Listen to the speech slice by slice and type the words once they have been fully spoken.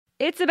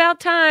It's about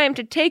time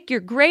to take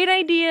your great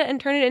idea and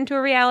turn it into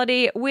a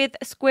reality with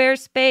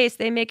Squarespace.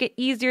 They make it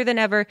easier than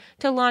ever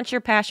to launch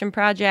your passion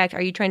project.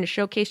 Are you trying to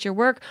showcase your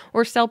work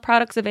or sell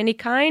products of any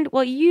kind?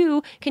 Well,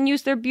 you can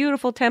use their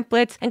beautiful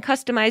templates and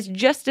customize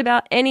just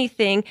about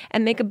anything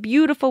and make a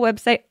beautiful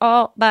website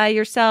all by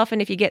yourself.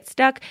 And if you get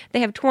stuck,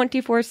 they have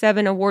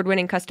 24/7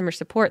 award-winning customer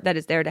support that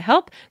is there to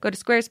help. Go to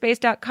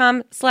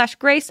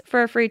squarespace.com/grace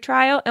for a free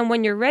trial. And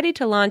when you're ready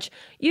to launch,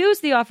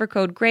 use the offer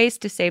code GRACE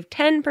to save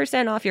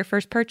 10% off your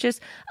first purchase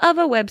of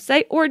a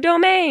website or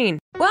domain.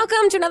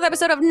 Welcome to another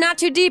episode of Not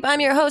Too Deep. I'm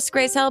your host,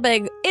 Grace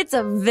Helbig. It's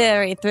a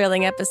very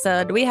thrilling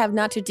episode. We have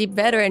Not Too Deep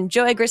veteran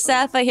Joy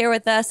Graceffa here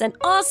with us, and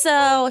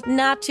also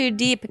Not Too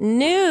Deep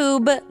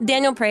noob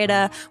Daniel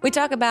Preda. We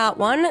talk about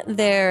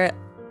their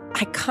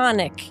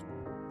iconic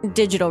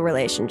digital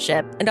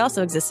relationship. It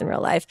also exists in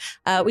real life.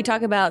 We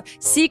talk about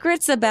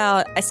secrets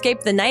about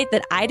Escape the Night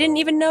that I didn't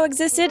even know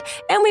existed,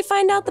 and we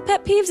find out the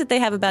pet peeves that they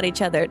have about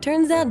each other. It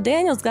turns out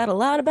Daniel's got a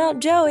lot about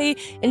Joey.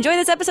 Enjoy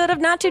this episode of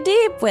Not Too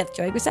Deep with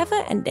Joy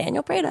Graceffa and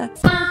Daniel Preda.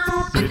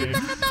 Not too deep.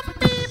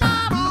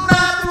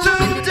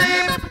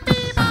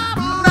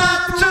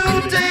 Not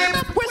too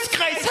deep. With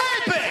Grace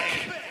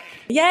Helbig.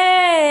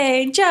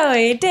 Yay!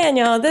 Joey,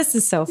 Daniel, this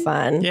is so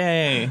fun.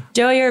 Yay.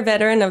 Joey, you're a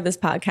veteran of this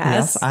podcast.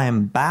 Yes, I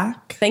am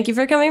back. Thank you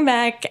for coming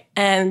back.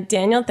 And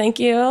Daniel, thank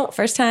you.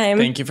 First time.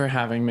 Thank you for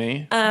having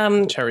me.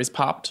 Cherries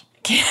popped.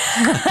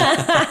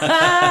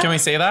 Can we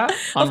say that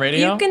on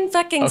radio? You can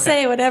fucking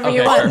say whatever Okay,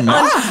 you want. sure.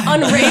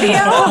 On radio?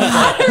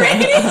 On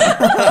radio?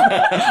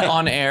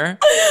 On air.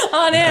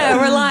 On air.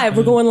 We're live.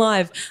 We're going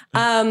live.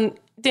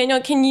 Daniel,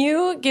 can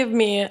you give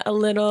me a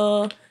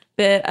little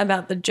bit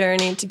about the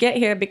journey to get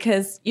here?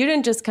 Because you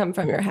didn't just come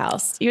from your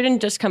house. You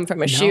didn't just come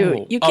from a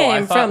shoot. You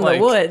came from the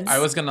woods. I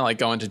was going to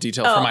go into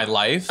detail for my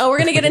life. Oh, we're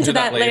going to get into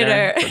that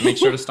later. But make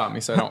sure to stop me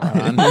so I don't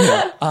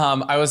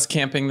run. I was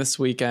camping this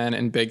weekend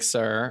in Big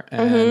Sur,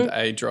 and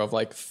I drove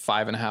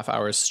 5.5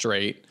 hours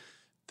straight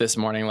this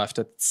morning, left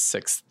at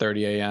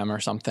 6:30 a.m. or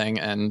something,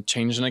 and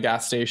changed in a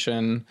gas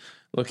station,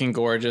 looking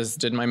gorgeous,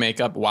 did my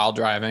makeup while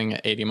driving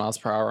at 80 miles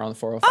per hour on the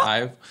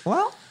 405.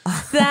 Well,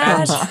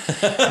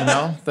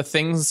 The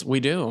things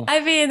we do. I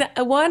mean,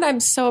 one, I'm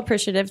so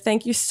appreciative.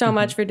 Thank you so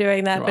much for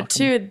doing that. You're But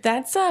two,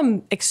 that's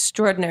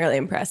extraordinarily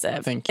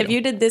impressive. Thank you. If you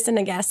did this in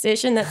a gas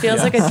station, that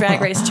feels like a drag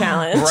race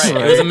challenge. Right.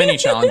 It was a mini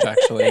challenge,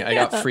 actually. I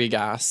got free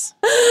gas.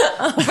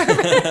 Oh,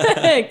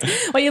 perfect.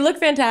 Well, you look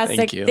fantastic.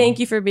 Thank you. Thank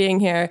you for being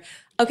here.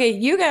 Okay,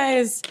 you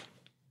guys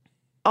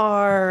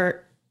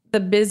are the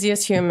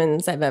busiest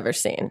humans I've ever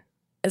seen.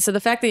 And so the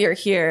fact that you're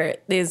here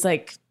is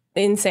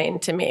insane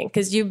to me,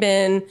 because you've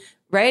been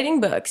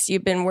writing books,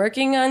 you've been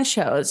working on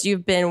shows,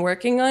 you've been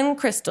working on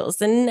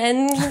crystals and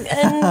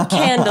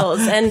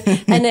candles and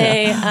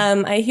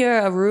I hear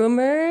a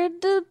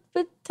rumored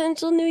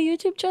potential new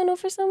YouTube channel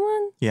for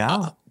someone.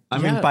 yeah. I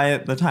mean, by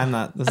the time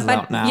that this is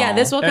out now. Yeah,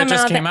 this will come out. It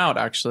just came out,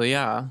 actually,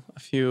 a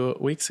few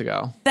weeks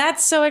ago.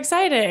 That's so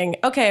exciting.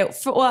 Okay,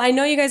 well, I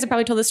know you guys have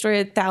probably told the story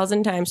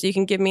 1,000 times, so you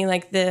can give me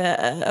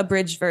the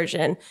abridged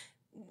version.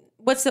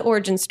 What's the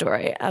origin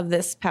story of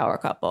this power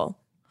couple?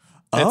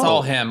 It's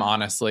all him,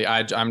 honestly.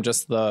 I'm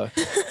just the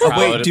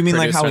wait, do you mean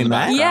how we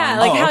met? Yeah,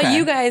 how okay.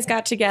 you guys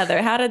got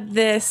together. How did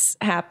this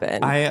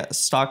happen? I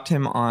stalked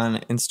him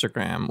on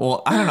Instagram.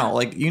 Well, I don't know,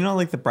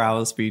 the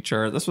browse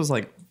feature. This was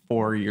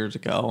 4 years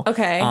ago.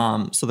 Okay.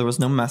 So there was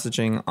no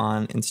messaging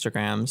on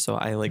Instagram. So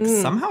I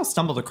somehow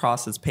stumbled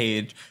across his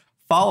page,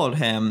 followed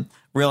him,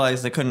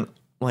 realized I couldn't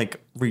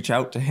reach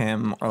out to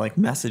him or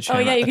message him. Oh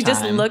yeah, you could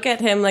just look at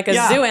him like a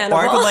zoo animal.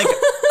 Or I could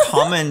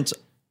comment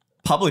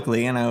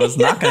publicly, and I was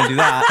not going to do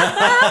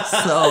that.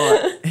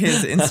 So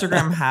his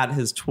Instagram had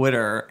his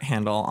Twitter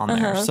handle on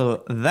there.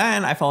 So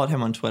then I followed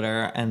him on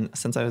Twitter, and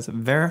since I was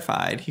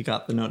verified, he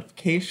got the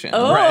notification.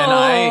 Oh. Right, and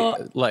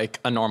I,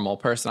 a normal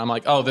person, I'm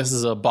like, oh, this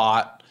is a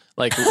bot.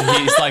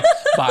 He's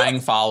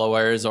buying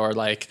followers or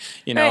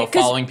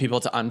following people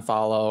to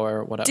unfollow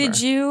or whatever.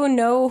 Did you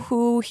know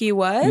who he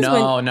was?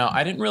 No.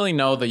 I didn't really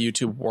know the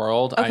YouTube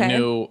world. Okay. I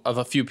knew of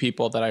a few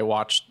people that I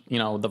watched, the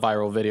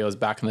viral videos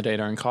back in the day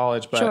during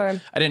college, but Sure.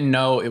 I didn't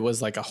know it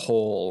was a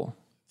whole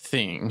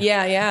thing.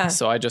 Yeah.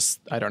 So I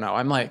don't know.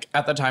 I'm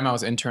at the time I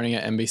was interning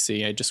at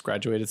NBC. I just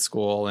graduated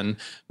school and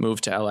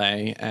moved to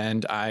LA,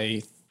 and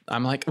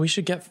I'm like, we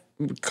should get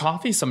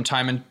coffee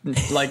sometime and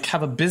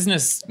have a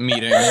business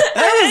meeting.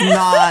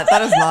 That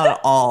is not at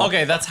all.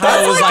 Okay, that's how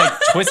I was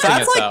twisting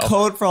it though. That's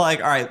code for all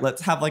right,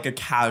 let's have a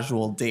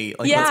casual date.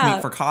 Let's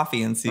meet for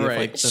coffee and see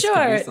if this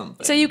could be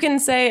something. So you can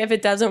say if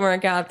it doesn't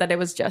work out that it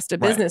was just a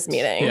business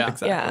meeting. Yeah,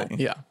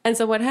 exactly. Yeah. And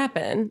so what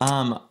happened?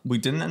 We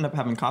didn't end up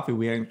having coffee.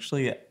 We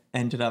actually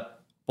ended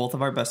up, both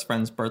of our best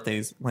friends'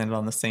 birthdays landed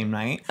on the same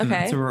night.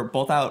 Okay. So we were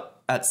both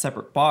out at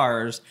separate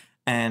bars.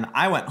 And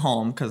I went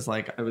home because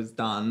I was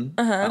done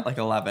at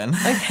 11.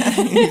 Okay.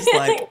 He's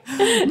like,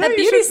 that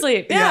beauty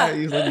sleep. Yeah.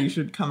 He's like, you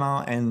should come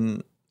out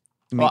and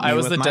meet I me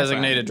was with the my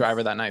designated friends.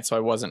 driver that night, so I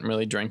wasn't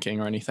really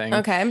drinking or anything.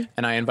 Okay.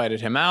 And I invited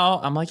him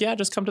out. I'm like, yeah,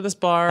 just come to this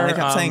bar. And I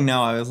kept saying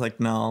no. I was like,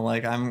 no,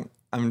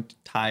 I'm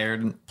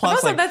tired. And But plus,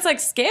 also, like, that's like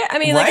scary. I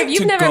mean, like right, if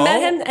you've to never go- met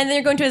him and then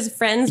you're going to his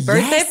friend's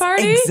birthday yes,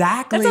 party,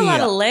 exactly. that's a lot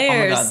of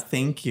layers. Oh my God,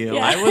 thank you.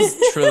 Yeah. I was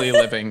truly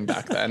living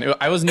back then.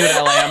 I was new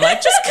to LA. I'm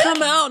like, just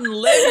come out and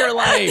live your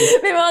life.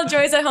 Meanwhile,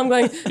 Joy's at home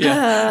going,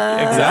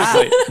 Yeah,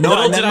 exactly. No,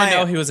 Little and did then I my-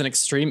 know he was an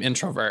extreme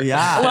introvert.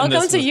 Yeah. And welcome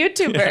this to was-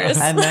 YouTubers.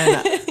 And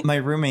then my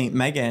roommate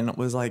Megan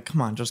was like,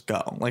 "Come on, just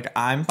go. Like,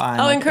 I'm fine.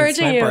 Oh, like,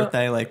 encouraging it's my you.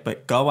 birthday. Like,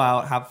 but go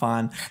out, have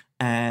fun."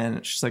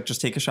 And she's like,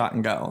 "Just take a shot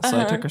and go." So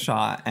I took a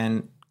shot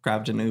and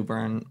grabbed an Uber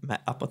and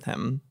met up with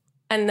him.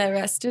 And the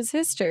rest is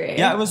history.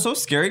 Yeah, it was so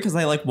scary because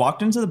I like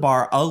walked into the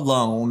bar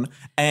alone,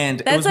 and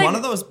it That's was like one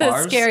of those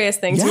bars. the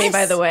scariest thing to me, Yes.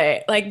 by the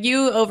way. Like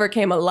you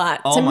overcame a lot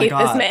Oh to my meet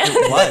God, this man.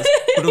 it was.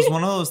 But it was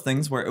one of those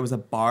things where it was a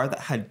bar that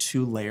had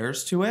 2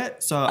 layers to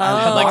it. So I Oh.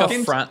 would Like walk a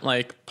into front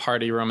like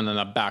party room and then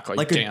a back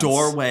like a dance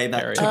doorway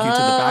that area. took you to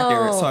the back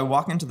area. So Oh. I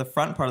walk into the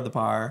front part of the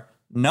bar.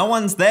 No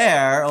one's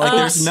there. Like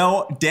there's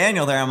no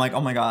Daniel there. I'm like,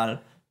 oh my God.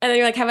 And then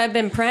you're like, have I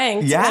been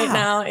pranked Yeah. right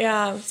now?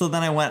 Yeah. So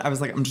then I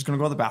was like, I'm just gonna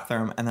go to the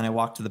bathroom. And then I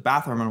walked to the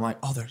bathroom and I'm like,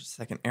 oh, there's a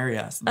second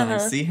area. So then I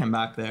see him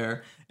back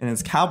there in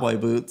his cowboy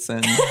boots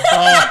and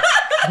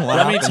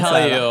Let me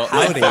tell you,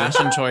 my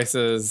fashion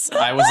choices.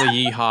 I was a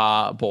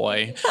yeehaw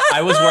boy.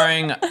 I was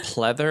wearing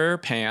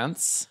pleather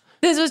pants.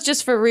 This was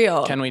just for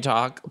real. Can we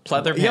talk?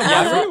 Pleather pants.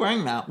 Yeah, why were you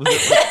wearing that? Was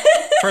it like-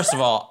 First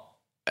of all,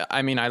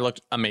 I mean, I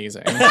looked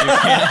amazing. You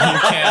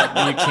can't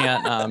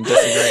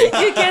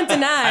disagree. You can't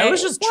deny. I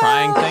was just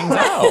trying things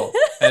out.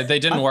 They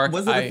didn't work.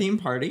 was it a theme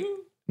party?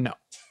 No.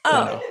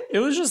 Oh. No. It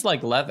was just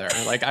like leather.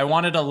 Like I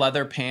wanted a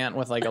leather pant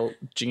with like a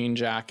jean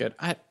jacket.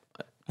 I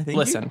think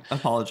Listen. you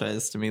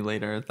apologized to me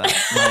later that night.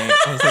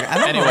 I was like, I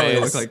don't know why you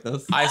Anyways, look like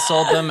this. I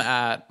sold them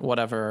at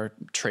whatever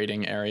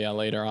trading area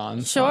later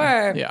on. So,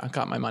 Sure. yeah,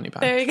 got my money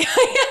back. There you go.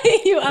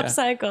 You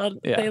upcycled.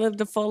 Yeah. They lived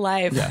a full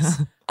life.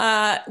 Yes.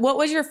 What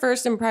was your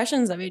first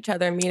impressions of each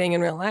other meeting in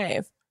real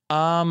life?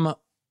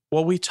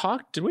 Well, we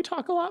talked. Did we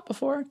talk a lot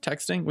before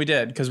texting? We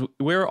did because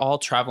we were all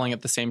traveling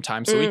at the same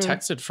time. So we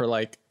texted for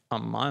like a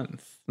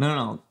month.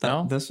 No.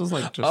 No? This was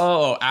like just.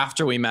 Oh,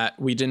 after we met,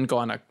 we didn't go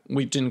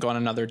on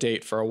another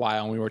date for a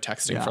while, and we were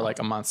texting Yeah. for like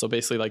a month. So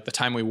basically, like the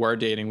time we were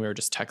dating, we were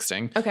just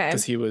texting. Okay.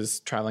 Because he was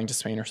traveling to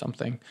Spain or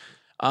something.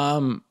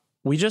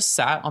 We just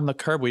sat on the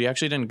curb. We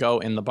actually didn't go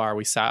in the bar.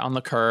 We sat on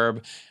the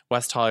curb,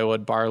 West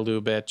Hollywood, Bar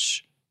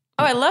Lubitsch.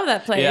 Oh, I love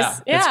that place. Yeah,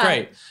 it's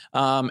great.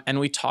 And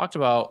we talked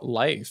about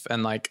life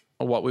and like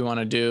what we want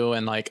to do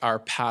and like our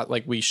path.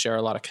 Like we share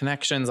a lot of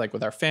connections, like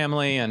with our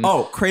family and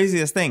Oh,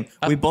 craziest thing.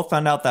 We both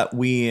found out that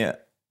we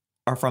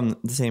are from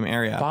the same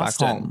area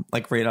Boston. back home,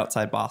 like right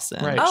outside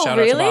Boston. right. Oh, Shout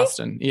really? out to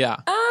Boston. Yeah.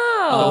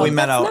 Oh, But we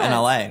met that's out in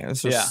nuts. LA. It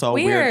was just Yeah. so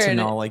weird to Weird.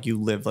 know like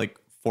you live like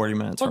 40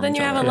 minutes Well, from then each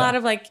you have a other. lot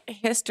of like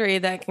history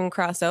that can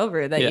cross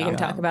over that you Yeah. can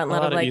talk about. And A a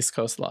lot of like, East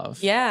Coast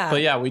love. Yeah.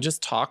 But yeah, we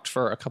just talked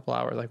for a couple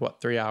hours, like what,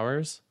 3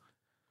 hours?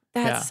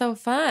 that's yeah. so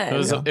fun.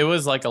 It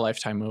was like a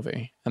Lifetime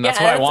movie. And that's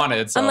Yeah, what I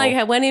wanted. So I'm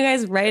like, when are you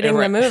guys writing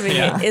the movie?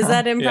 Yeah. Is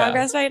that in Yeah.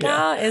 progress right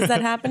now? Is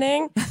that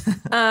happening?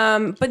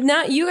 But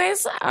now you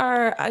guys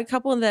are a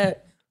couple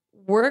that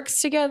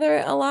works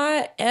together a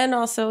lot. And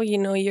also, you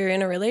know, you're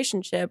in a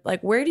relationship.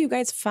 Like, where do you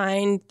guys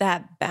find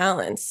that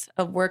balance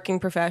of working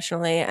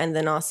professionally and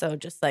then also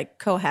just like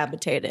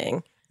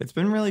cohabitating? It's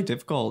been really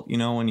difficult, you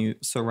know, when you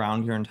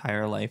surround your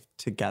entire life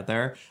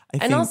together. I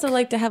And think, also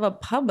like to have a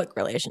public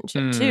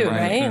relationship too,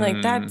 right. right?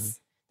 Like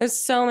there's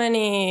so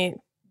many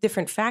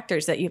different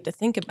factors that you have to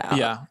think about.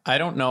 yeah, I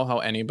don't know how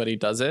anybody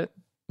does it,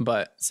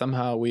 but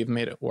somehow we've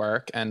made it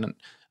work. And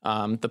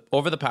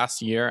over the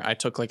past year, I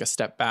took like a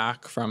step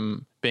back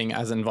from being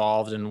as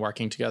involved and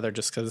working together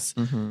just because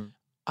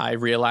I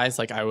realized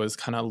like I was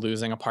kind of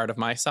losing a part of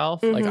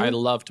myself. Like I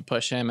love to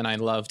push him and I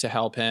love to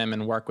help him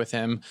and work with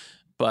him.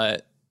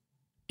 But,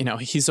 you know,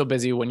 he's so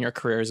busy when your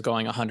career is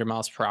going 100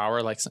 miles per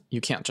hour. Like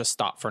you can't just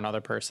stop for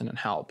another person and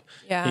help.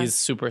 Yeah. He's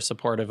super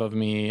supportive of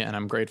me and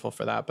I'm grateful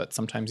for that. But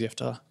sometimes you have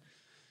to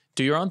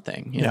do your own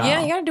thing. You know?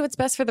 Yeah, you got to do what's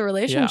best for the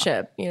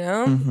relationship, you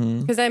know? Mm-hmm.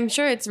 Because I'm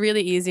sure it's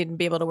really easy to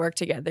be able to work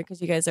together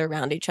because you guys are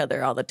around each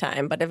other all the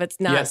time. But if it's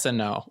not, Yes and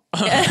no.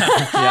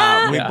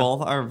 yeah, we Yeah.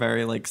 both are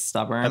very like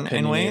stubborn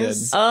in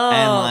ways. Oh.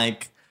 And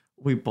like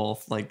we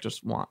both like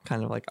just want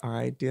kind of like our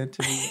idea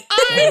to be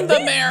I'm the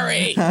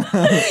Mary.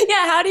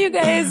 yeah, how do you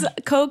guys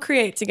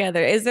co-create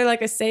together? Is there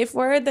like a safe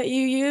word that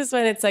you use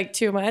when it's like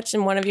too much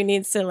and one of you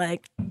needs to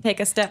like take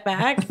a step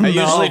back? I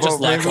usually but just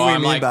let maybe go. we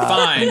I'm need like, that.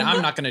 fine,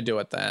 I'm not going to do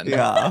it then.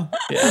 Yeah.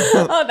 Yeah.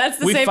 Oh, that's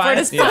the We safe word find-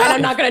 is fine. yeah.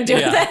 I'm not going to do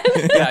Yeah. it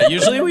then. Yeah.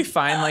 Usually we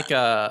find like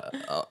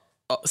a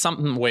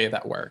something way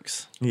that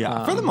works.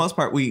 Yeah. For the most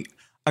part, we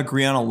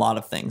agree on a lot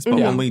of things, but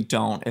when we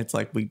don't, it's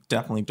like we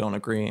definitely don't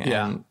agree. And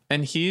Yeah.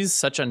 And he's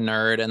such a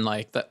nerd and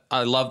like that.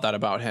 I love that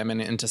about him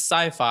and into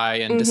sci-fi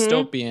and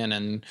dystopian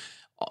and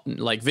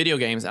like video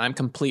games. And I'm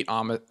complete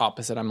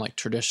opposite. I'm like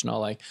traditional,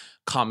 like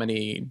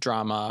comedy,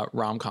 drama,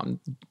 rom-com,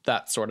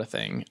 that sort of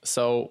thing.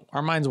 So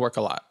our minds work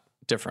a lot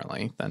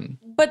differently than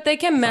But they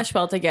can mesh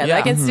well together. Yeah.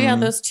 I can see how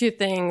those two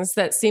things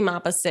that seem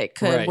opposite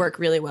could Right. work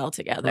really well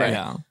together.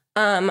 yeah.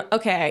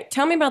 Okay,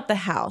 tell me about the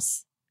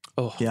house.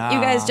 Oh, Yeah. You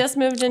guys just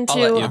moved into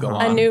I'll let you go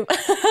a on.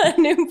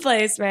 new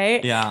place,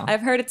 right? Yeah.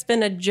 I've heard it's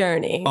been a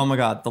journey. Oh my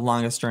God, the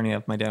longest journey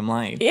of my damn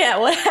life. Yeah,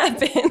 what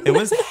happened? It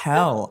was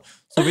hell.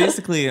 So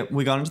basically,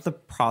 we got into the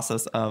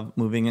process of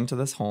moving into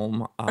this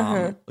home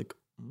like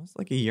almost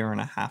like a year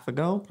and a half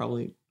ago,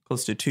 probably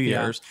close to 2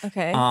 Yeah. years.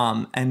 Okay.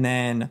 And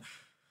then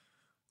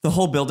the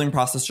whole building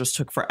process just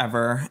took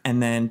forever.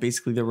 And then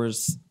basically there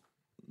was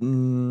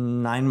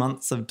 9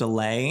 months of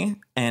delay,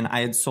 and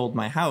I had sold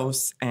my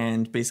house,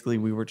 and basically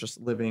we were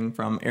just living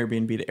from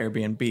Airbnb to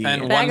Airbnb.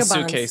 And one Vagabonds.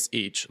 suitcase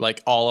each.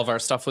 Like all of our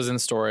stuff was in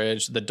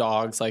storage. The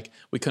dogs, like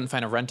we couldn't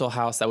find a rental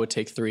house that would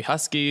take 3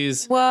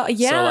 Huskies. Well,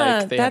 yeah, So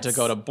like they had to that's-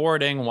 go to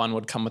boarding. One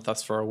would come with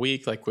us for a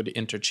week, like would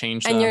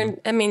interchange them.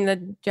 And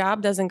the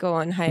job doesn't go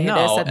on hiatus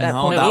No, at that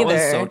no, point that either.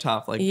 was so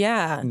tough. Like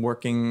Yeah.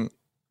 working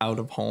out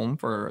of home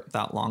for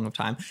that long of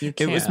time. You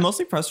It was can't.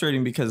 mostly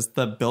frustrating because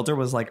the builder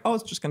was like, oh,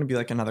 it's just going to be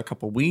like another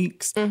couple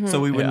weeks.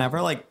 So we would Yeah.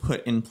 never like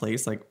put in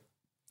place like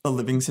a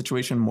living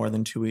situation more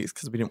than 2 weeks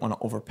because we didn't want to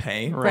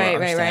overpay. for Right, our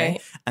right, stay.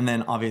 right. And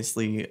then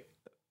obviously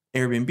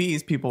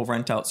Airbnbs, people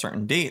rent out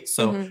certain dates.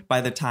 So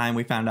by the time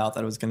we found out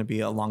that it was going to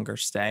be a longer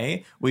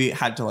stay, we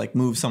had to like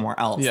move somewhere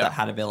else Yeah. that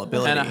had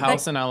availability. And a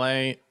house in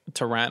LA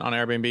to rent on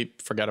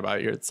Airbnb, forget about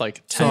it. It's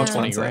like So 10,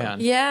 20 expensive.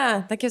 grand.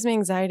 Yeah, that gives me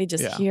anxiety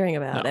just Yeah. hearing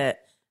about No. it.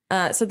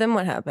 So then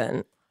what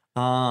happened?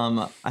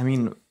 I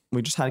mean,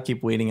 we just had to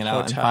keep waiting it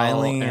out. And Hotel,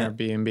 finally,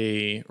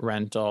 Airbnb,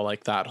 rental,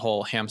 like that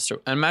whole hamster.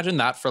 And imagine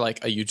that for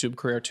like a YouTube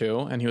career too.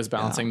 And he was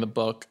balancing the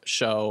book,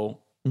 show,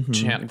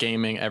 chant,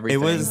 gaming,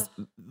 everything. it was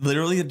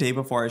literally the day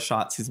before I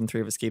shot season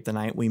 3 of Escape the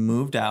Night. We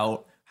moved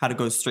out, had to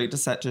go straight to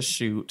set to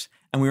shoot.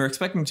 And we were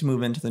expecting to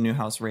move into the new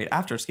house right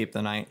after Escape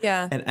the Night.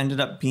 Yeah. It ended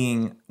up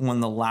being when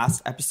the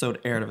last episode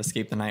aired of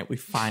Escape the Night, we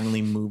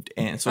finally moved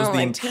in. So it was Oh the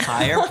my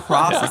entire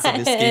process of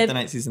Escape the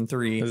Night season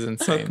 3 It was took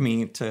insane.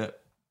 me to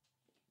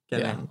get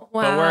Yeah. in. Wow.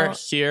 But we're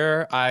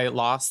here. I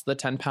lost the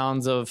 10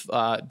 pounds of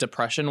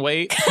depression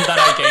weight that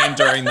I gained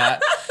during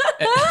that.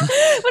 But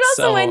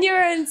also So- when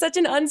you're in such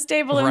an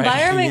unstable Right.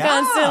 environment Yeah.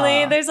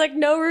 constantly, there's like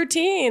no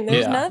routine.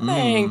 There's Yeah.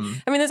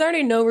 nothing. I mean, there's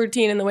already no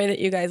routine in the way that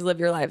you guys live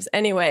your lives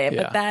anyway,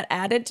 Yeah. but that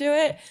added to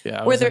it.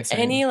 Yeah, it Were was there insane.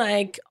 any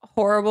like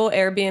horrible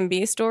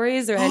Airbnb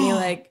stories or any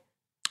like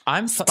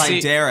I'm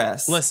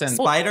Spideris. listen.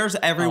 Spiders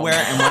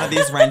everywhere in one of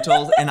these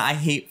rentals, and I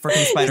hate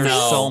freaking spiders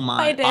No. so much.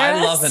 Spider-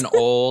 I love an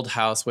old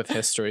house with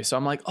history. So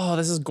I'm like, oh,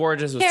 this is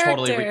gorgeous. It was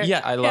totally Character.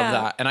 yeah, I love Yeah.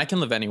 that. And I can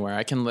live anywhere.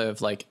 I can live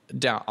like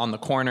down on the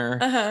corner.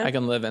 Uh-huh. I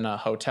can live in a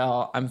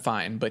hotel. I'm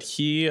fine. But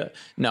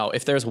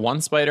if there's one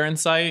spider in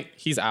sight,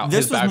 he's out.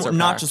 This His bags was are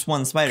not packed. just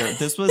one spider.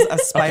 This was a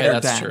spider Okay,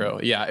 that's den. true.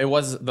 Yeah, it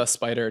was the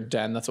spider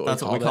den. That's what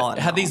That's we what we called call it. it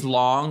It had now. these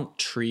long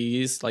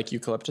trees, like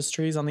eucalyptus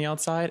trees on the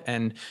outside,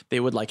 and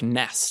they would like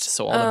nest.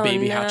 So all the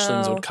baby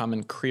hatchlings would come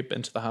and creep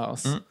into the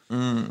house.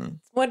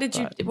 what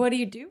do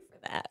you do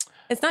for that?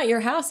 It's not your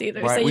house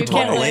either, Right. so We you told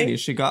can't the like, lady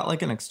she got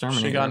like an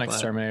exterminator. She got an but-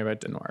 exterminator, but it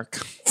didn't work.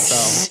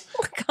 So,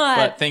 God.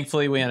 but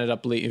thankfully we ended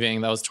up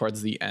leaving. That was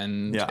towards the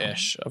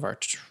end-ish of our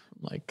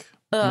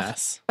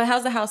mess. But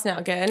how's the house now?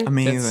 Good.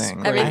 Amazing.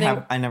 It's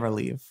Everything- I never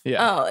leave. Yeah.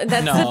 Oh,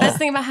 that's No. the best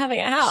thing about having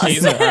a house.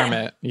 He's a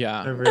hermit.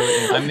 Yeah.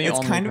 I'm the It's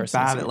only kind of person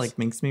bad. who's- It like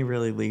makes me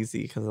really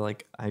lazy because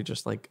like I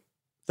just like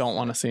don't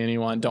want to see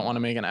anyone. Don't want to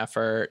make an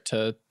effort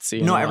to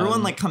see. no. anyone.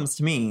 Everyone like comes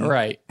to me.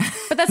 Right.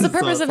 But that's the So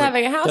purpose it's of like-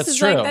 having a house. That's Is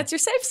true. like that's your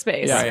safe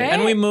space, Yeah. right?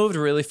 And we moved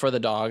really for the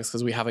dogs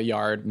because we have a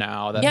yard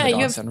now. That yeah, the you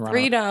dogs have can run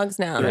 3 up. dogs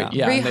now.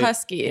 Yeah. 3 and they-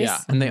 Huskies. Yeah,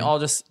 and they all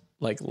just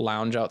like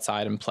lounge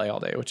outside and play all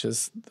day, which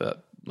is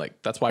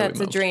that's why That's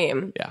we a moved.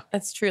 dream. Yeah.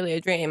 That's truly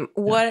a dream.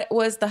 What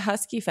was the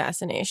husky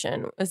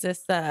fascination? Was this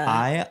the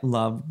I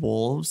love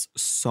wolves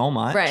so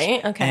much.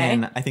 Right, okay.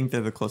 And I think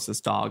they're the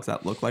closest dogs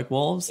that look like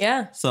wolves.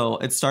 Yeah. So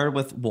it started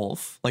with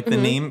Wolf. Like the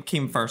name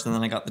came first, and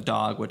then I got the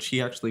dog, which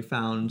he actually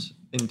found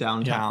in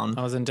downtown.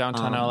 I was in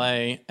downtown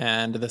LA,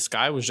 and this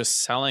guy was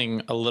just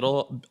selling a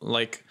little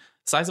like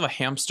size of a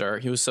hamster.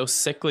 He was so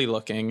sickly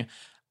looking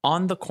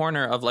on the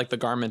corner of like the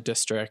garment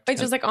district. Wait,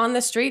 just like on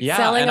the street Yeah,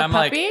 selling and a I'm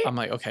puppy?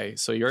 like, okay,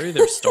 so you're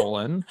either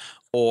stolen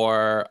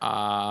or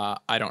I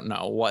don't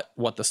know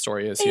what the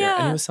story is here. And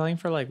Yeah. he was selling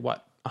for like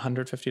what,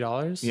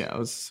 $150? Yeah, it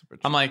was super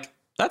cheap. I'm like,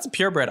 that's a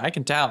purebred. I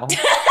can tell.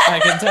 I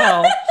can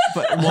tell.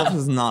 But Wolf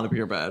is not a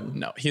purebred.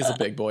 No, he's a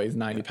big boy. He's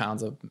 90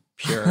 pounds of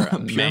pure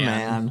Pure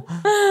man.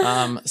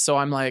 So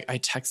I'm like, I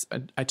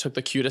took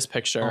the cutest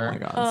picture, Oh my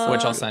God,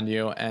 which I'll send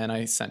you. And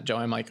I sent Joe,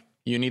 I'm like,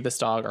 you need this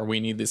dog or we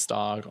need this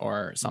dog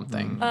or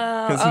something.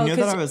 Because he knew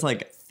that I was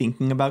like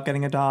thinking about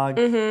getting a dog.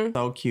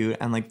 So cute.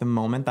 And like the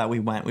moment that we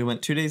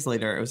went 2 days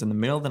later. It was in the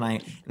middle of the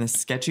night in a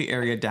sketchy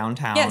area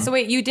downtown. Yeah, so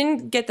wait, you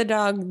didn't get the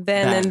dog then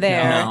Then, and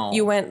there. no.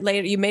 You went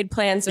later. You made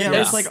plans with Yeah,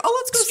 this it's like,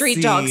 oh, let's go street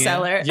see. dog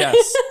seller.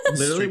 Yes.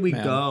 Literally, Street we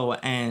man. go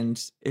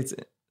and it's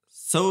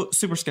so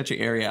super sketchy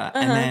area.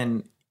 And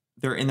then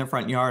they're in their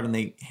front yard and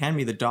they hand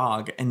me the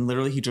dog. And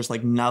literally he just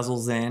like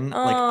nuzzles in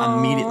like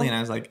immediately. And I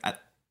was like,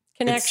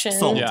 Connection. It's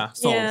sold. Yeah.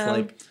 Sold. Yeah.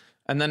 Like,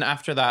 And then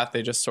after that,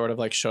 they just sort of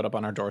like showed up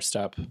on our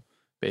doorstep.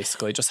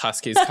 Basically, just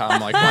Huskies come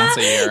like once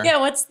a year. Yeah,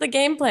 what's the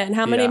game plan?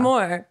 How many Yeah.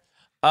 more?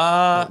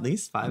 At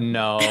least 5.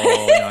 No,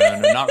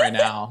 not right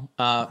now.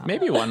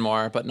 Maybe one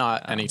more, but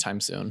not anytime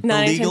soon. The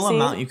Not legal anytime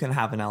amount soon? you can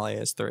have in LA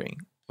is 3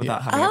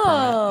 without having Oh.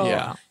 a permit.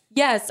 Yeah.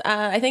 Yes,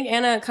 I think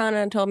Anna kind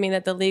of told me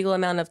that the legal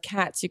amount of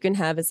cats you can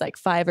have is like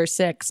 5 or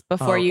 6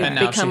 before you And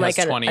now become she like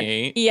has a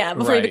 28. before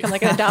you Right. become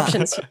like an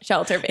adoption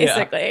shelter,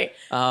 basically.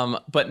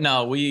 But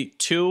no,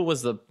 2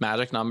 was the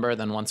magic number.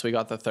 Then once we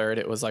got the 3rd,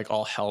 it was like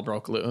all hell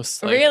broke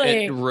loose. Like,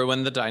 Really? It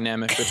ruined the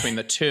dynamic between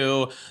the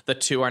 2. The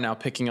 2 are now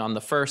picking on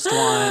the first one,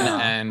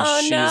 and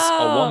Oh, she's no.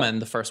 a woman,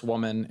 the first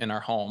woman in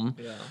our home,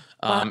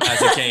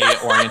 as a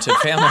gay-oriented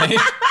family,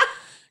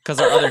 because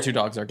our other 2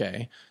 dogs are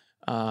gay.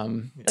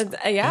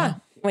 Yeah.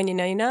 When you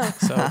know, you know.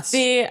 So it's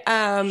The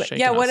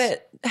shaking us.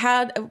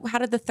 how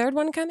did the 3rd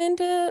one come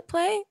into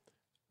play?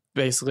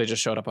 basically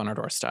just showed up on our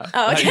doorstep.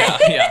 Oh, okay.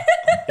 Yeah.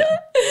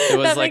 It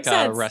was That like makes a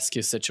sense.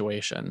 rescue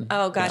situation.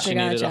 Oh, gotcha, She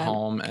needed a gotcha.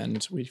 home,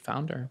 and we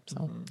found her.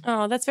 So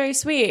Oh, that's very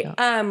sweet.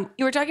 You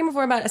were talking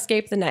before about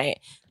Escape the Night,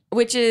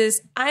 which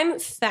is I'm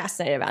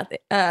fascinated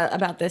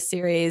about this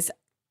series.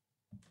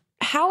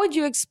 How would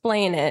you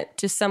explain it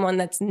to someone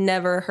that's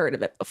never heard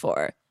of it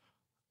before?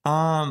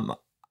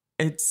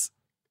 It's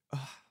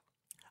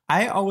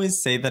I always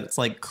say that it's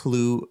like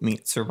Clue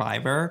meets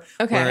Survivor,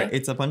 Okay. where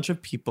it's a bunch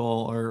of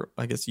people, or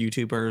I guess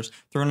YouTubers,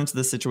 thrown into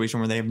this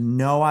situation where they have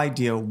no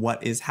idea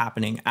what is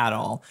happening at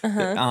all.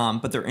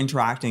 But they're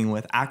interacting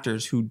with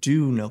actors who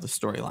do know the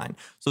storyline.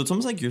 So it's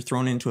almost like you're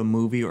thrown into a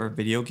movie or a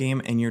video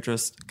game, and you're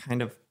just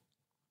kind of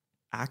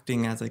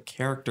acting as a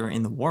character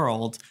in the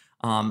world,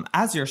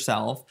 as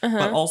yourself,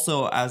 but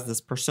also as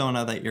this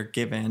persona that you're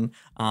given.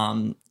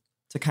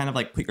 To kind of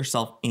like put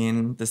yourself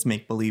in this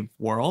make-believe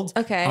world.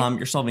 Okay.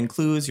 You're solving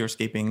clues, you're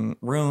escaping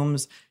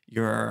rooms,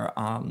 you're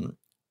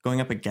going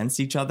up against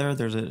each other.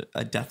 There's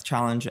a death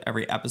challenge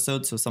every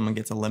episode, so someone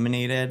gets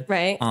eliminated.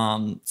 Right.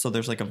 So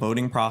there's like a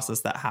voting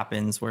process that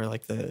happens where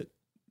like the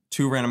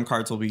 2 random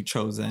cards will be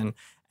chosen,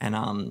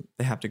 and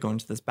they have to go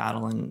into this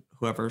battle, and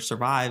whoever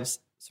survives,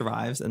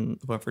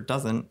 and whoever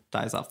doesn't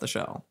dies off the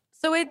show.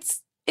 So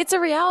it's a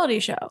reality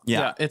show.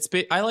 Yeah.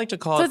 I like to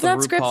call So it it's the not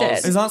RuPaul's scripted.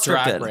 It's not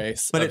drag scripted,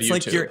 race, but of it's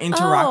like YouTube. you're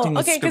interacting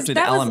with 'cause scripted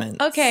that was-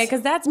 elements. Okay,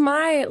 because that's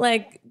my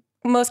like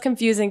most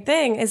confusing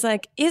thing is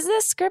like, is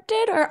this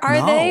scripted or are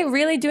No. they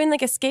really doing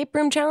like escape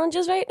room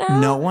challenges right now?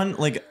 No one,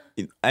 like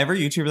every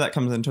YouTuber that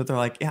comes into it, they're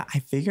like, yeah, I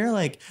figure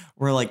like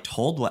we're like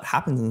told what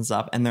happens and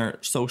stuff, and they're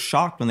so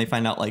shocked when they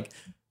find out like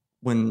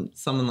when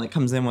someone like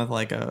comes in with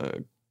like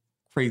a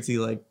crazy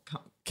like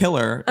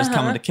killer is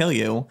coming to kill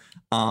you.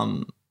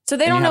 So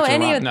they And don't you know have to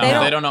any run. of No, they they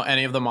don't. don't know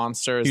any of the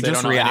monsters. You They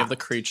just don't know any of react. the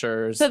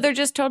creatures. So they're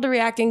just told to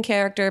react in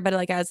character, but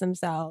like as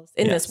themselves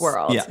in this Yes.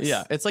 world. Yes.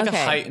 yeah, it's like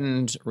Okay. a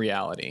heightened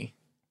reality.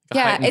 A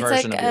Yeah, heightened it's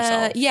version like of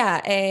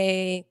yourself.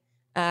 a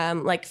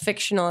like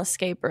fictional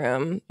escape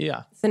room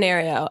Yeah.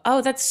 scenario.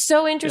 Oh, that's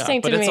so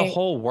interesting But to it's me. a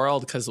whole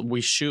world because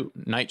we shoot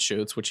night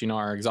shoots, which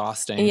are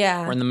exhausting.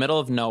 Yeah. We're in the middle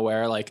of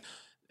nowhere. Like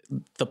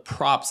the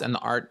props and the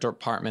art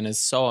department is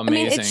so I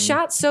amazing. mean, it's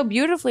shot so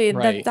beautifully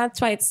Right. that's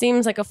why it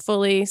seems like a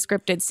fully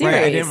scripted series.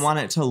 Right, I didn't want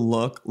it to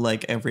look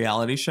like a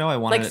reality show. I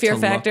wanted like it Fear to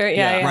Factor. Look,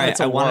 Yeah. right, It's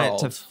a I wanted it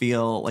to world.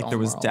 feel like It's there a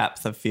was world.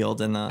 depth of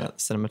field in the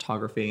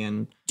cinematography,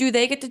 and Do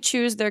they get to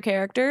choose their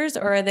characters,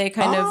 or are they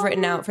kind of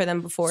written out for them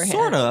beforehand?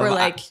 sort of. Or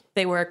like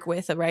they work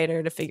with a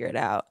writer to figure it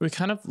out. we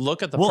kind of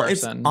look at the well,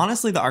 it's person.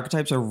 honestly the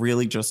archetypes are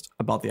really just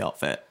about the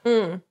outfit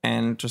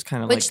and just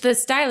kind of Which like the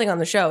styling on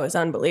the show is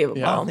unbelievable.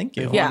 yeah, thank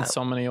you. They've Yeah. won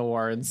so many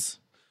awards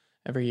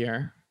every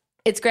year.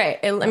 It's great.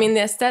 I mean,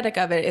 the aesthetic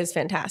of it is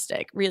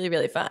fantastic. Really,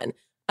 really fun.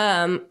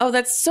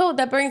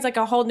 That brings like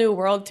a whole new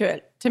world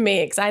to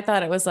me because I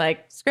thought it was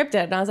like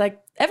scripted, and I was like,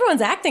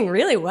 everyone's acting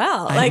really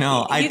well. I Like,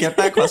 know. I get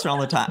that question all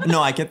the time.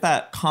 No, I get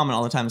that comment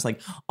all the time. It's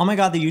like, oh my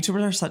God, the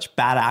YouTubers are such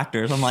bad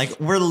actors. I'm like,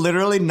 we're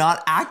literally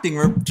not acting.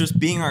 We're just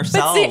being But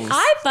ourselves. see,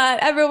 I thought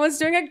everyone was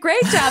doing a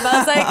great job. I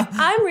was like,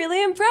 I'm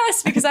really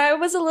impressed because I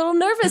was a little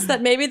nervous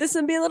that maybe this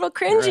would be a little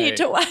cringy Right.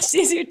 to watch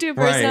these YouTubers.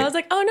 Right. And I was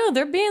like, oh no,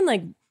 they're being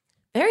like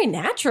very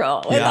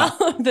natural with Yeah.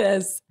 all of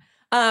this.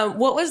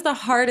 What was the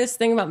hardest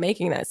thing about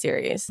making that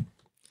series?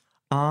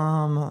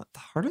 The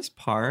hardest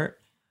part,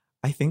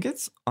 I think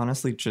it's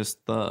honestly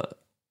just the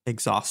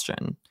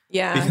exhaustion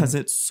Yeah. because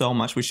it's so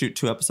much. We shoot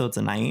 2 episodes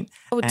a night.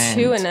 Oh, and-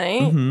 2 a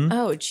night? Mhm.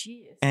 Oh,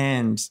 geez.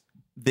 And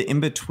the in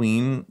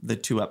between the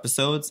 2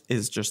 episodes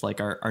is just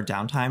like our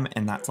downtime,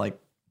 and that's like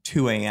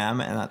 2 a.m.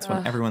 and that's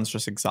when everyone's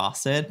just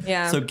exhausted.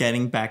 Yeah. So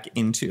getting back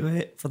into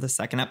it for the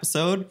second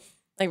episode,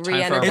 Like for a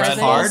re-energizing. red it's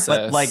hard, Analysis.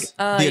 but like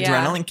Oh, the yeah.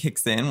 adrenaline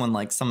kicks in when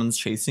like someone's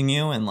chasing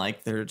you and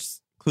like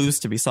there's clues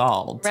to be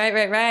solved.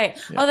 Right.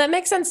 Oh, that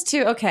makes sense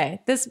too. Okay.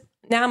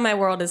 Now my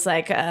world is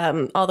like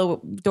all the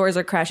doors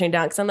are crashing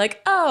down because I'm like,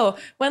 oh,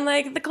 when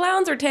like the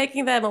clowns are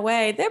taking them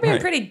away, they're being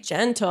Right. pretty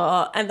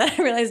gentle. And then I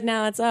realized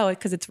now it's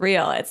because it's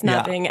real. It's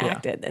not Yeah, being yeah.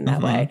 acted in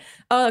that way.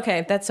 Oh,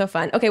 okay. That's so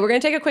fun. Okay, we're going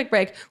to take a quick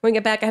break. When we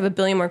get back, I have a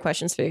billion more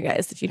questions for you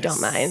guys if you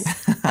don't mind.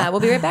 We'll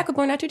be right back with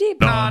more Not Too Deep.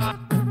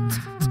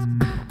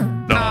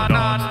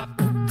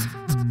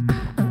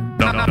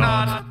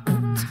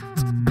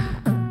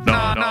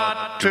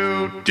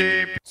 Too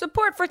Deep.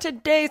 Support for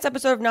today's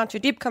episode of Not Too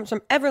Deep comes from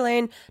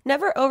Everlane.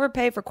 Never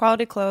overpay for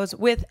quality clothes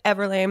with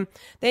Everlane.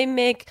 They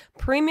make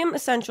premium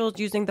essentials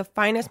using the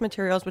finest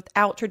materials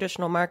without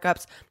traditional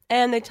markups,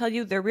 and they tell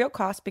you their real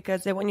cost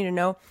because they want you to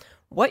know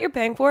what you're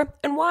paying for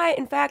and why.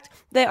 In fact,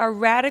 they are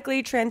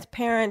radically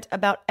transparent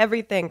about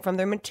everything from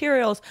their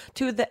materials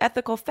to the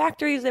ethical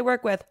factories they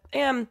work with.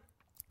 And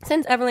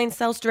since Everlane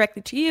sells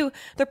directly to you,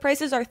 their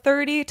prices are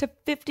 30 to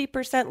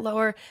 50%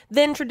 lower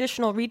than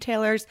traditional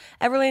retailers.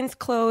 Everlane's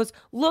clothes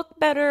look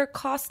better,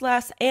 cost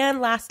less,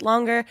 and last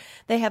longer.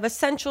 They have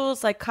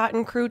essentials like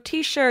Cotton Crew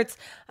t-shirts.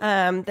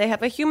 They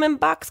have a human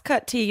box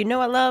cut tee. You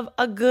know I love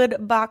a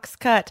good box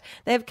cut.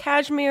 They have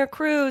cashmere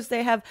crews.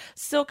 They have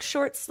silk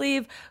short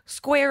sleeve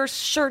square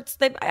shirts.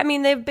 They've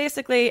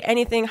basically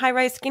anything.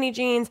 High-rise skinny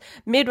jeans,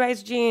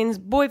 mid-rise jeans,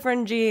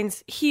 boyfriend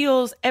jeans,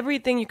 heels,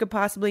 everything you could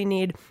possibly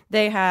need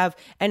they have.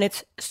 And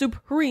it's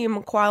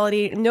supreme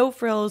quality, no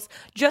frills,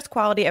 just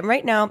quality. And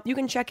right now, you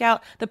can check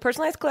out the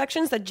personalized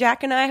collections that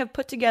Jack and I have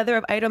put together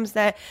of items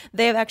that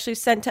they have actually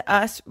sent to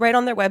us right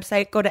on their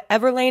website. Go to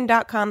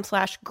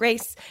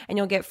everlane.com/grace and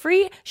you'll get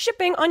free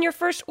shipping on your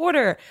first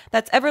order.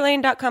 That's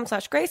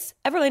everlane.com/grace,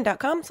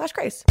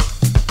 everlane.com/grace.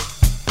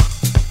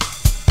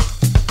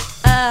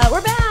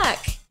 We're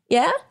back.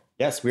 Yeah?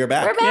 Yes, we are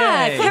back. We're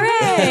back. Yay.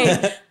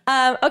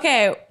 Hooray.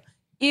 Okay.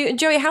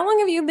 Joey, how long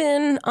have you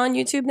been on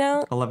YouTube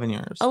now? 11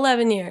 years.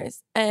 11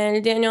 years.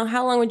 And Daniel,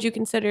 how long would you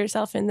consider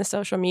yourself in the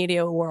social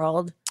media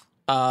world?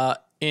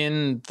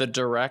 In the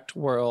direct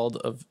world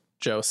of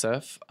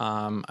Joseph,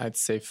 I'd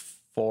say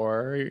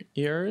 4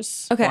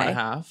 years, Okay.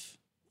 4.5.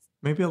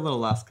 Maybe a little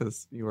less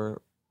because you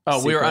were.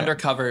 Oh, we were secret.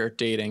 undercover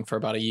dating for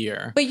about a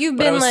year. But you've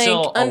But I been was like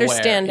still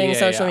understanding aware.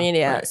 social Yeah.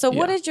 media. Right. So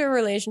what Yeah. is your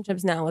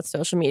relationships now with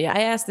social media?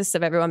 I ask this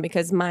of everyone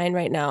because mine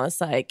right now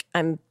is like,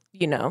 I'm,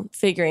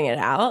 figuring it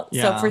out. So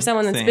Yeah, for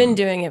someone that's same. been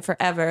doing it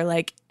forever,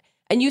 like,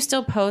 and you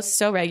still post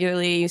so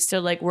regularly, you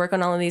still like work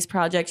on all of these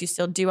projects, you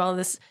still do all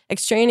this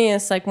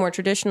extraneous, like more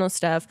traditional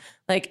stuff.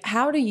 Like,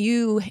 how do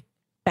you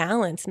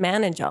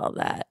manage all of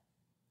that?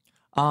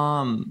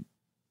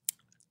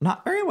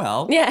 Not very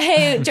well. Yeah.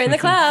 Hey, join the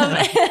club.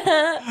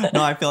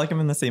 No, I feel like I'm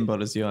in the same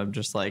boat as you. I'm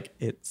just like,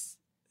 it's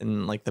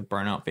in like the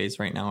burnout phase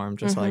right now where I'm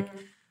just like,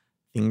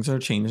 things are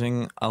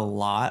changing a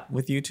lot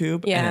with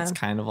YouTube. Yeah. And it's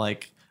kind of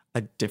like a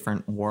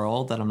different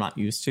world that I'm not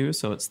used to.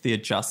 So it's the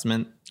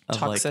adjustment of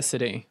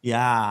Toxicity,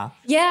 yeah.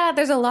 Yeah,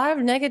 there's a lot of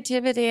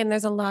negativity and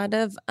there's a lot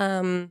of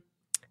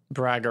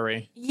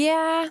braggery.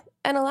 yeah,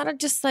 and a lot of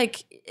just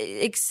like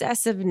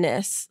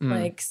excessiveness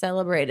like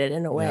celebrated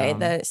in a way Yeah.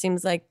 that it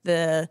seems like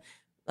the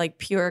like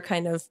pure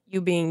kind of you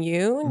being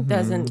you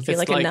doesn't feel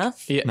It's like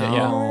enough. Yeah,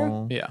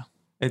 No. yeah.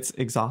 It's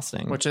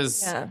exhausting. Which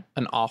is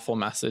an awful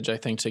message, I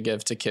think, to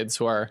give to kids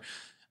who are,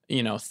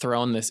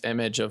 thrown this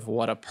image of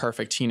what a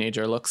perfect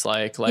teenager looks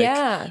like.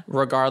 Like,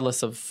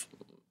 regardless of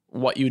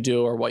what you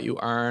do or what you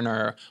earn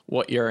or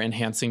what you're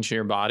enhancing to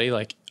your body,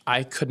 like,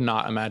 I could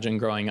not imagine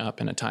growing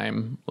up in a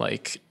time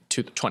like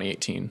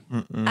 2018.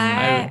 If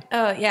I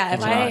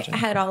imagine.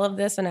 had all of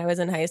this when I was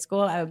in high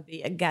school, I would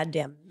be a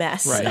goddamn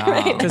mess. Right.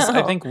 Right Because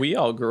now. I think we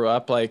all grew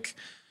up like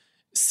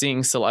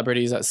seeing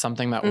celebrities as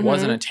something that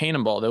wasn't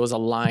attainable. There was a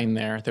line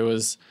there. There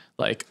was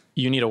like,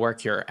 you need to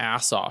work your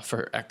ass off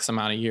for X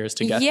amount of years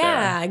to get there.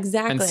 Yeah,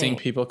 exactly. And seeing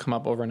people come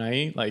up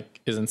overnight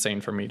like is insane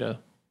for me to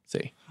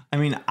see. I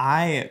mean,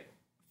 I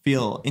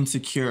feel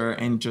insecure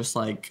and just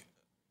like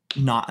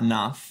not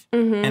enough.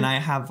 And I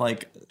have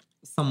like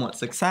somewhat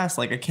success.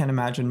 Like I can't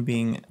imagine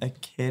being a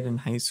kid in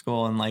high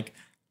school and like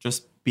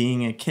just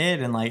being a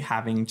kid and like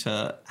having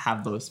to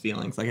have those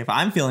feelings. Like if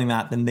I'm feeling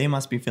that, then they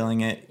must be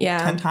feeling it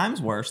 10 times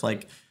worse.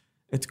 Like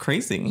it's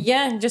crazy.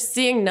 Yeah, just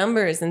seeing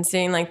numbers and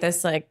seeing like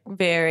this like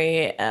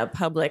very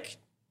public,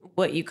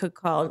 what you could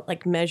call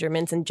like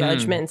measurements and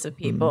judgments of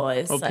people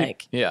is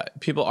like...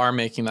 people are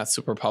making that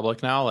super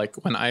public now. Like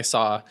when I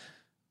saw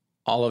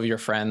all of your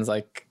friends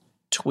like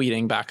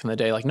tweeting back in the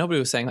day, like nobody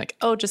was saying like,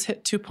 oh, just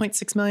hit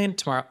 2.6 million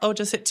tomorrow. Oh,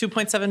 just hit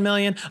 2.7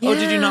 million. Oh,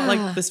 did you not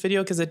like this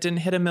video because it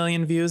didn't hit 1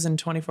 million views in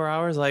 24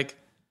 hours? Like,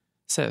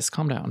 sis,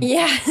 calm down.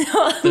 Yeah.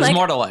 There's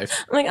more to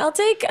life. Like I'll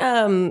take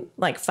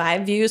like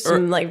 5 views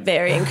from like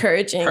very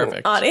encouraging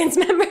Perfect. audience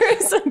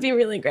members. Would be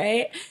really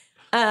great.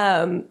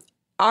 Are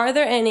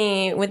there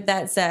any, with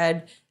that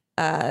said,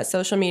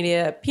 social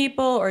media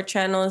people or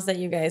channels that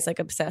you guys like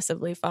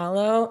obsessively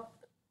follow?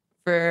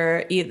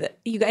 For either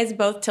you guys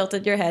both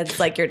tilted your heads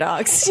like your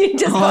dogs. You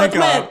just both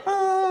went.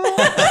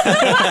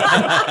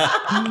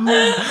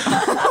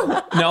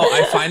 No,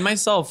 I find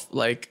myself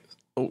like,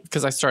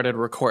 because I started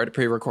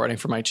pre-recording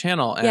for my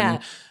channel, and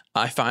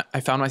I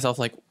found myself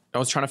like I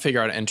was trying to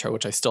figure out an intro,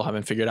 which I still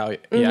haven't figured out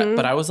yet.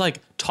 But I was like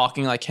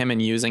talking like him and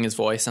using his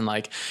voice and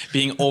like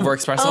being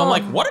overexpressive. I'm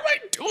like, what am I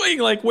doing? doing?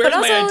 Like, where's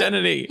But my also,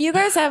 identity? You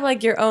guys have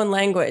like your own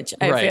language.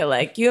 I Right. feel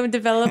like you have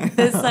developed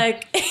this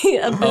like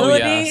ability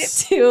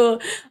yes. to.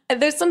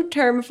 There's some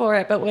term for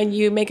it, but when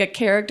you make a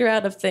character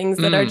out of things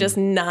that are just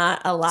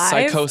not alive,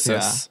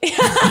 Psychosis.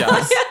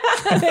 Yes.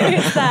 maybe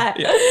it's that.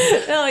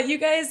 No, you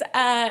guys,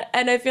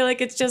 and I feel like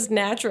it's just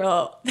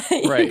natural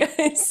that Right. you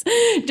guys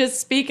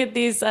just speak at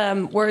these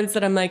words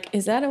that I'm like,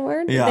 is that a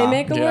word? Did Yeah. they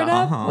make a word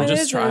up? Uh-huh. What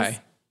Just is try. this?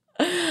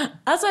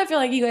 Also, I feel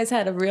like you guys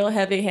had a real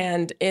heavy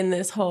hand in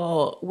this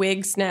whole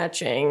wig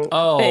snatching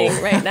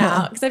thing right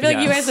now. Because I feel like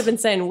you Yes. guys have been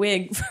saying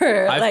wig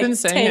for I've like been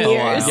saying 10 it.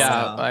 years.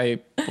 Yeah,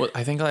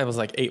 I think I was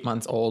like 8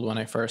 months old when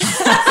I first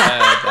said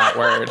that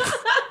word.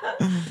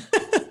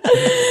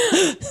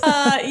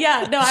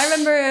 Yeah, no, I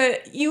remember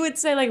you would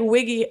say like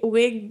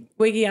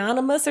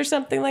wiggianimous or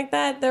something like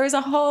that. There was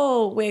a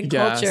whole wig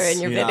culture in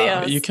your yeah.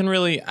 videos. You can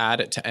really add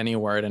it to any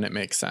word and it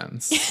makes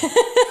sense.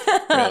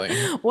 Really.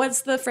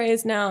 What's the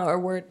phrase now or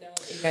word now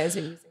that you guys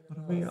are using?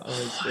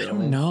 I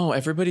don't know.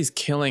 Everybody's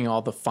killing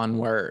all the fun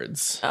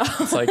words.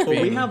 It's like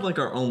We being, have like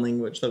our own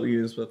language that we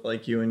use with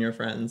like you and your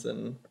friends,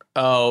 and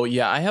oh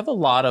yeah, I have a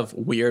lot of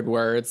weird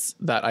words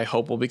that I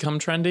hope will become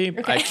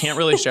trendy. I can't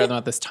really share them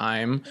at this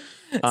time.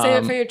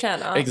 Save it for your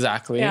channel.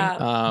 Exactly.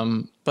 Yeah.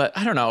 But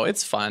I don't know.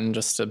 It's fun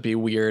just to be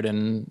weird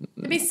and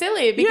Be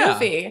silly, be Yeah.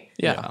 goofy.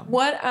 yeah.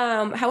 What?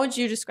 How would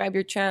you describe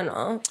your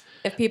channel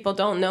if people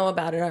don't know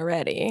about it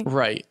already?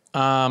 Right.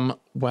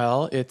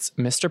 Well, it's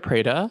Mr.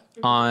 Preda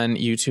on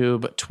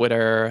YouTube,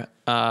 Twitter,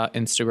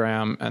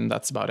 Instagram, and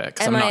that's about it.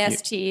 'Cause I'm not-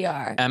 MISTER.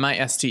 MISTERPREDA.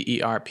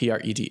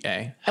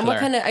 And what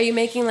kind of are you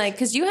making? Like,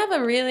 because you have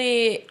a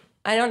really,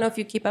 I don't know if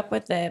you keep up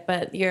with it,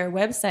 but your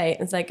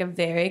website is like a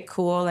very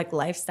cool, like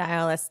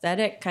lifestyle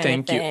aesthetic kind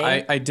Thank of you.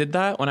 thing. I did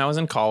that when I was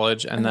in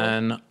college, and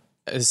then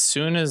as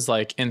soon as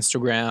like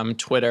Instagram,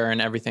 Twitter, and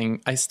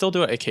everything, I still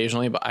do it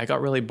occasionally, but I got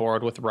really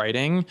bored with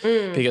writing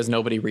because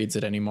nobody reads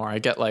it anymore. I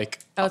get like,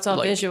 Oh, it's all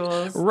like,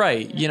 visuals.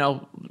 right? You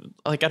know,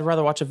 like I'd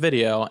rather watch a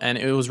video, and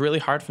it was really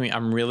hard for me.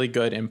 I'm really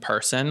good in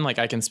person, like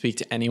I can speak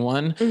to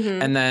anyone,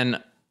 and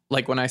then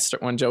like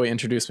when Joey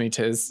introduced me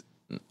to his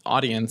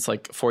audience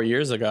like 3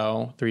 years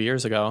ago,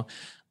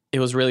 it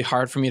was really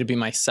hard for me to be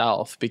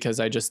myself because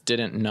I just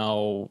didn't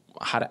know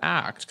how to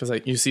act because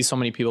you see so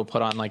many people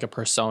put on like a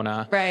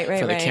persona Right, for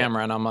the right.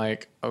 camera, and I'm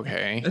like,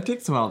 okay, it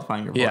takes a while to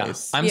find your yeah,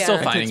 voice. I'm Yeah. still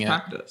It finding takes it.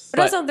 practice. But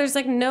also, there's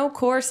like no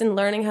course in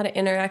learning how to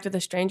interact with a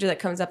stranger that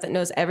comes up that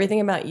knows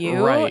everything about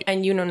you, Right.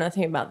 and you know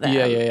nothing about them.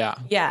 Yeah.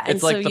 Yeah, and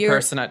It's like so the you're-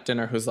 person at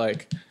dinner who's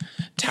like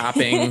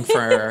tapping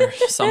for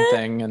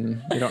something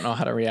and you don't know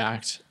how to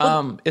react.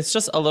 It's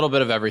just a little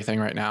bit of everything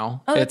right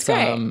now. Oh, that's it's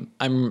great.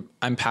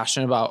 I'm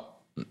passionate about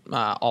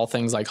all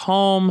things like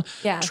home,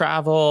 Yeah.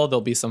 travel. There'll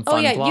be some fun Oh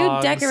yeah, vlogs.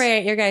 you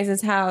decorate your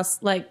guys' house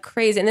like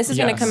crazy, and this is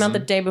going to Yes. come out the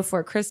day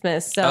before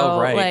Christmas. So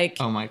Oh, right. like,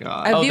 Oh my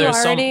god. have you there's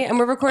some- already? And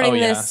we're recording Oh,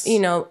 this,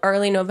 yes.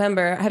 early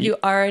November. Have you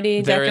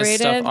already There is decorated?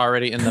 stuff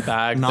already in the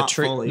bag. Not the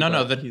tree, fully,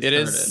 no, but he's it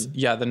is. started.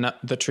 Yeah,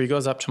 the tree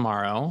goes up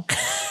tomorrow.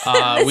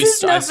 This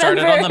is I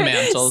started on the November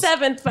mantles.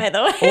 7th, by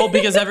the way. Well,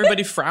 because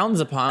everybody frowns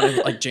upon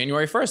it, like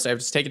January 1st. I have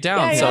to take it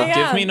down. Yeah, So yeah.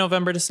 give me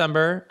November,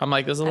 December. I'm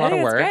like, there's a lot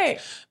think of it's work. great.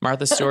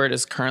 Martha Stewart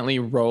is currently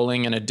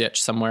rolling in a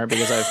ditch somewhere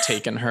because I've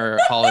taken her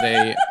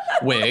holiday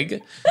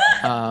wig.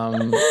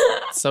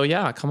 So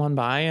yeah, come on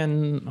by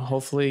and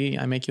hopefully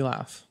I make you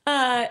laugh.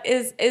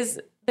 Is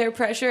there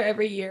pressure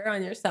every year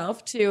on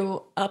yourself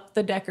to up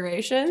the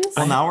decorations?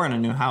 Well, now we're in a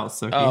new house,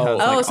 so he Oh.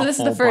 has. Oh, like, so a this is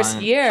the whole first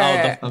bunch.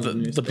 year. Oh, Of the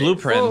new the space.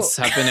 blueprints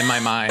have been in my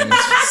mind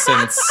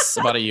since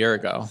about a year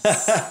ago.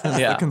 The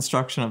Yeah.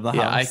 construction of the house.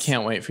 Yeah, I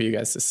can't wait for you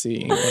guys to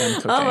see what I'm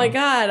cooking. Oh my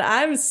god,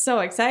 I'm so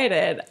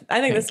excited! I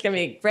think this is gonna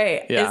be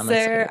great. Yeah, is I'm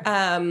there?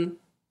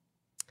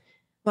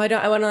 Well, I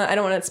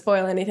don't want to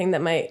spoil anything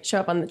that might show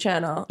up on the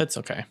channel. It's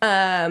okay.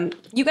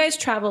 You guys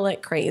travel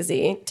like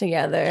crazy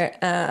together,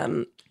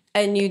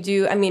 and you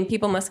do. I mean,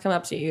 people must come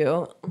up to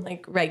you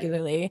like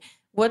regularly.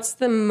 What's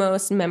the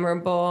most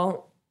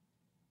memorable,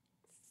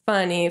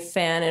 funny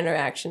fan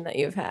interaction that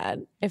you've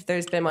had, if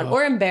there's been one,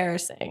 or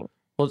embarrassing?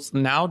 Well,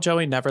 now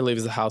Joey never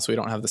leaves the house. We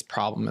don't have this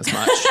problem as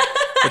much,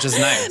 which is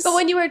nice. But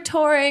when you were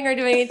touring or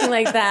doing anything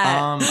like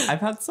that, I've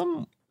had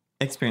some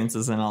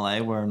experiences in LA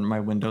where my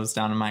window's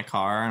down in my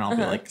car and I'll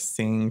be like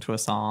singing to a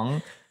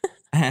song.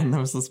 And there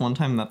was this one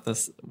time that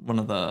one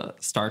of the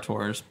Star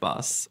Tours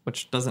bus,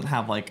 which doesn't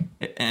have like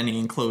any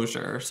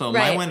enclosure. So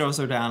Right. my windows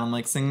are down. I'm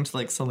like singing to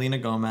like Selena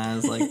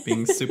Gomez, like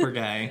being super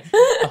gay.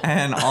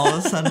 And all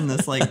of a sudden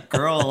this like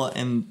girl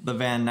in the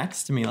van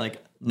next to me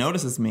like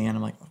notices me and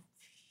I'm like,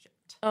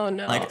 oh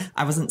no, like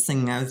I wasn't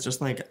singing, I was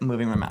just like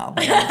moving my mouth.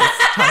 Like I'm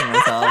just telling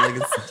myself, like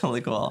it's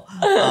totally cool.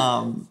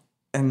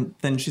 And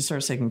then she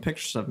starts taking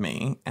pictures of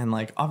me, and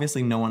like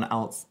obviously no one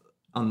else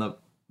on the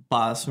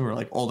bus who were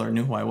like older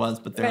knew who I was,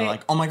 but they were Right.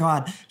 like, "Oh my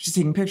god, she's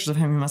taking pictures of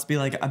him. He must be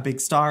like a big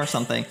star or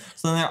something."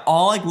 So then they're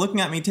all like looking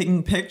at me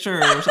taking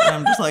pictures, and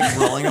I'm just like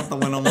rolling up the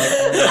window. I'm like,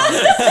 "Oh my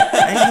God,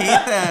 I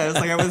hate this."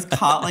 Like I was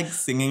caught like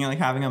singing, like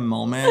having a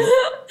moment.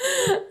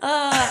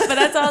 but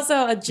that's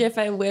also a GIF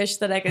I wish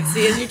that I could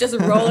see. Is you just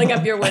rolling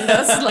up your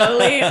window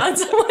slowly on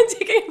someone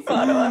taking a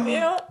photo of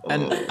you.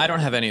 And I don't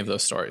have any of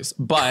those stories,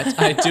 but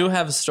I do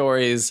have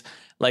stories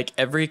like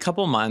every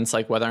couple months,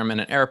 like whether I'm in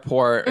an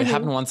airport. It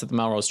happened once at the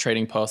Melrose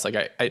Trading Post. Like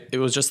it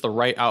was just the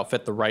right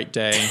outfit, the right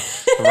day,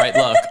 the right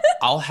look.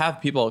 I'll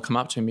have people come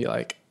up to me and be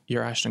like,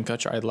 "You're Ashton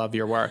Kutcher. I love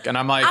your work." And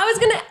I'm like, I was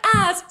going to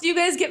ask, do you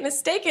guys get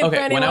mistaken for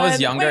anyone? when I was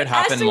younger, it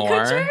happened Ashton more.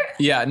 Kutcher?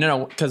 Yeah,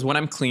 no, because when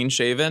I'm clean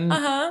shaven,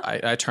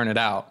 I turn it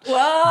out. Whoa.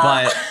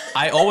 But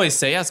I always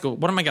say yes. Go,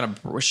 what am I going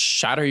to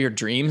shatter your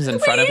dreams in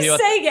front of you? You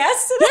say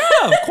yes to that?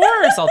 Yeah, of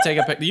course. I'll take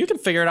a picture. You can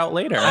figure it out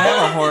later. I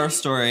have a horror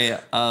story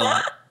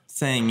of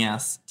saying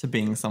yes to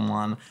being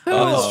someone. I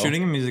was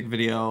shooting a music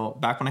video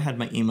back when I had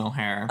my emo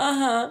hair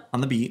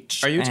on the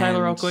beach. Are you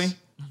Tyler and- Oakley?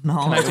 No.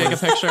 Can I take a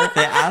picture?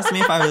 They asked me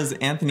if I was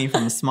Anthony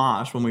from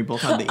Smosh when we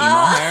both had the emo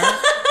hair.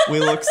 We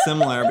look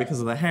similar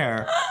because of the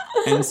hair.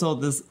 And so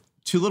this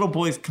two little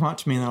boys come up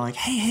to me and they're like,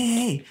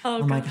 hey.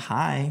 I'm like,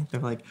 hi.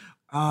 They're like,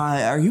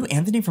 are you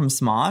Anthony from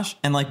Smosh?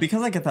 And like,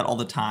 because I get that all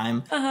the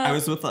time, I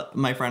was with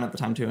my friend at the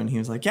time too, and he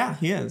was like, yeah,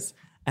 he is.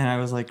 And I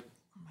was like,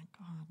 oh my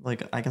God,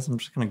 like, I guess I'm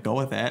just going to go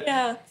with it.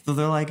 Yeah. So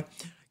they're like,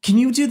 can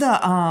you do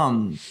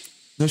the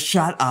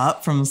Shut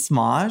Up from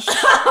Smosh?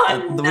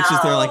 Which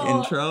is their like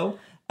intro.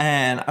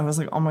 And I was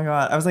like, oh my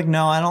God. I was like,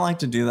 no, I don't like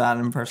to do that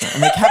in person.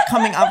 And they kept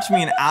coming up to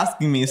me and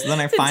asking me. So then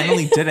I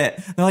finally did it.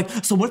 They're like,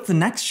 so what's the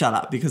next Shut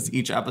Up? Because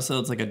each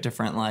episode's like a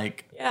different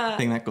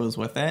thing that goes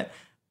with it.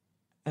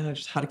 And I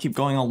just had to keep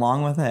going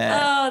along with it.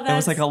 Oh, it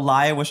was like a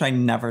lie I wish I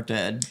never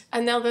did.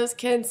 And now those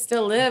kids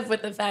still live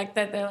with the fact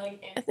that they're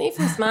like, Anthony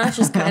from Smosh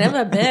is kind of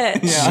a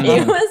bitch. Yeah.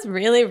 He was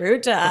really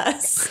rude to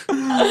us.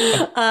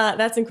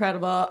 That's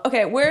incredible.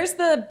 Okay, where's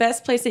the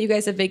best place that you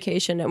guys have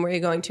vacationed and where are you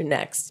going to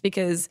next?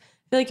 Because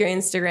I feel like your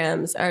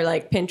Instagrams are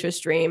like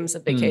Pinterest dreams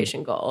of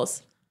vacation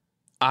goals.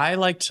 I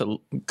like to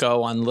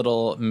go on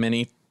little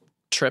mini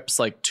trips,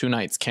 like 2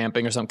 nights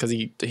camping or something,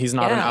 because he's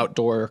not an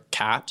outdoor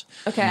cat.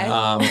 Okay.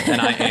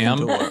 And I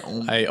am.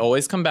 Outdoor. I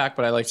always come back,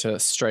 but I like to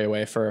stray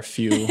away for a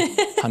few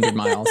 100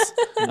 miles.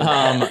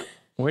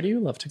 Where do you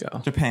love to go?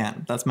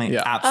 Japan. That's my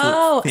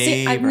absolute favorite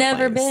see, I've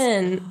never place.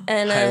 been.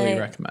 And Highly I've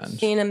recommend.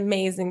 seen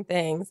amazing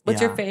things. What's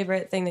your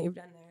favorite thing that you've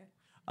done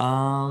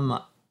there?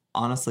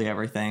 Honestly,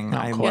 everything.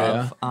 I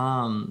Korea.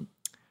 love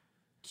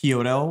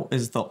Kyoto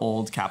is the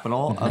old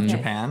capital of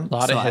Japan. A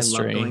lot of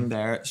history. I love going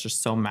there. It's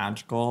just so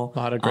magical. A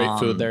lot of great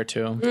food there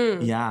too.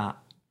 Yeah.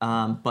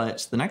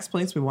 But the next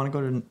place we want to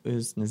go to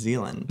is New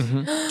Zealand.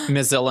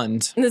 New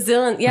Zealand. New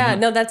Zealand. Yeah,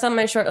 no, that's on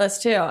my short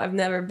list too. I've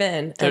never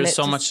been. There's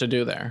so much to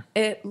do there.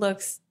 It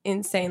looks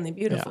insanely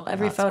beautiful. Yeah,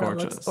 Every that's photo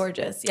gorgeous. looks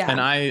gorgeous. Yeah. And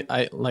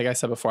I like I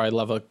said before, I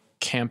love a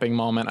camping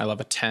moment. I love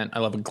a tent. I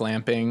love a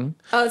glamping.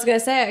 I was gonna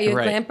say, are you a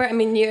Right. glamper? I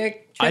mean, your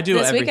trip I do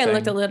this weekend everything.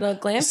 looked a little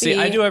glampy. See,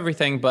 I do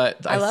everything,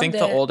 but I think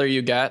loved the it. older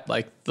you get,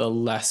 like the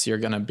less you're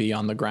gonna be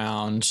on the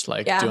ground,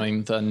 like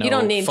doing the no You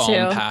don't need foam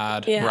to.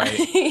 pad. Yeah.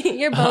 Right.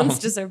 Your bones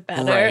deserve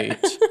better.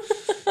 Right.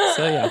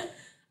 So yeah.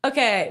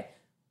 Okay.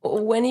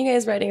 When are you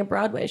guys writing a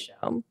Broadway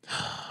show?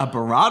 A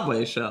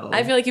Broadway show.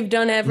 I feel like you've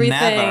done everything.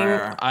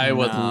 Never. I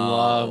would No.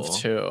 love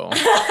to.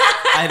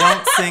 I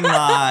don't sing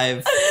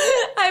live.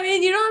 I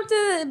mean, you don't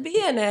have to be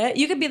in it.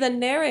 You could be the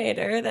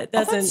narrator that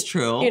doesn't. That's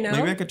true. You know?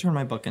 Maybe I could turn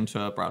my book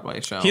into a Broadway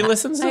show. He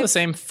listens to the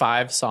same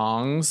 5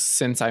 songs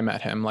since I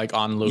met him, like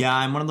on loop. Yeah,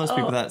 I'm one of those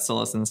people that still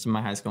listens to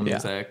my high school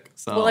music.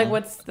 So Well, like,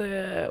 what's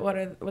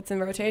in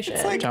rotation?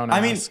 It's like, Don't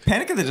I mean, ask.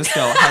 Panic at the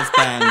Disco has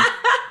been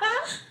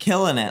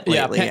killing it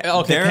Yeah, lately.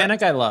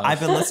 Panic I love. I've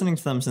been listening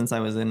to them since I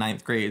was in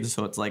 9th grade,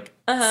 so it's like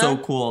so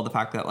cool the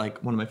fact that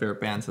like one of my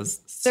favorite bands is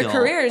Their still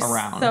careers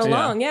around. so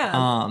long,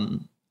 yeah.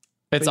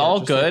 It's yeah, all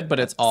just, good, like, but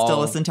it's all Still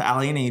listen to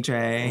Ali and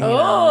AJ. you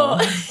Oh.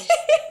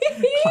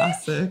 know,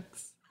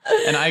 classics.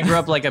 And I grew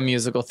up like a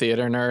musical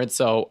theater nerd,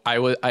 so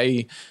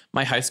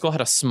my high school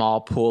had a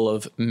small pool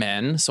of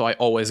men, so I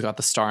always got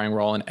the starring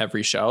role in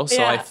every show.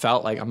 So I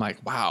felt like I'm like,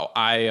 wow,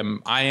 I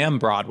am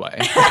Broadway.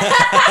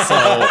 So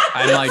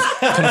I'm like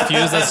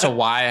confused as to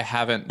why I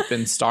haven't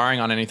been starring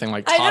on anything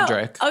like I know.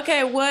 Todrick.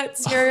 Okay,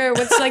 what's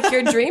like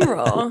your dream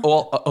role?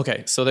 Well,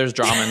 okay, so there's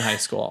drama in high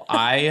school.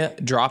 I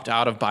dropped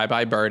out of Bye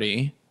Bye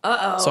Birdie.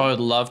 So I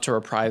would love to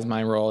reprise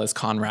my role as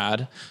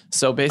Conrad.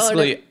 So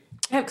basically,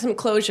 Have some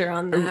closure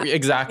on that.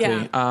 exactly.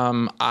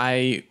 Yeah.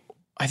 I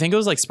think it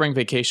was like spring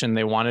vacation.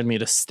 They wanted me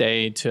to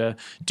stay to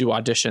do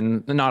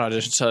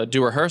to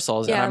do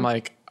rehearsals. Yeah. And I'm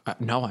like,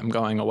 no, I'm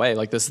going away.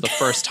 Like, this is the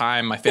first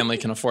time my family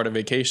can afford a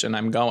vacation.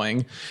 I'm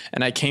going.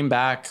 And I came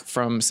back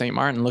from St.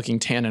 Martin looking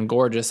tan and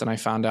gorgeous. And I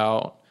found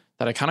out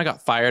that I kind of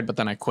got fired, but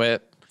then I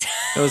quit.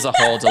 It was a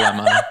whole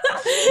dilemma.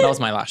 That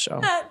was my last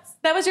show.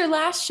 That was your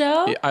last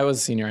show? I was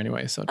a senior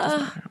anyway, so it doesn't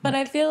matter. But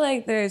I feel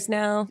like there's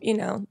now's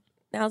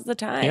the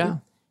time. Yeah.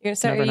 You're going to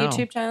start your Never know.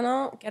 YouTube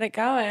channel, get it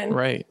going.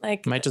 Right.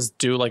 Like, Might just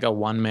do like a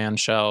 1-man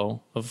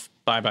show of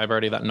Bye Bye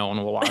Birdie that no one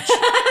will watch.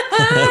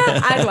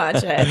 I'd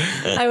watch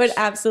it. I would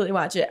absolutely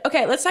watch it.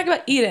 Okay, let's talk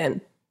about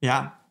Eden.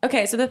 Yeah.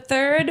 Okay, so the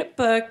 3rd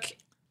book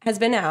has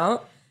been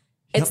out.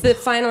 It's the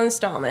final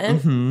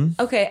installment.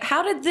 Okay,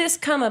 how did this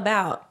come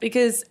about?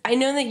 Because I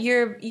know that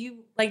you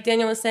like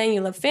Daniel was saying,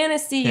 you love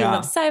fantasy, you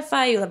love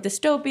sci-fi, you love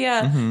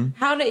dystopia.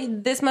 How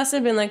did this must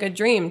have been like a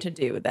dream to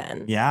do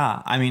then?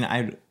 Yeah. I mean,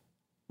 I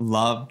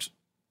loved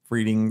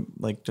reading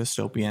like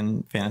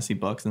dystopian fantasy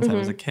books since I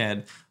was a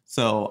kid.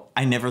 So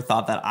I never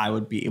thought that I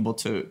would be able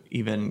to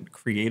even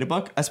create a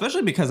book,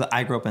 especially because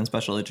I grew up in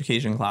special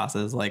education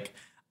classes. Like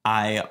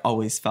I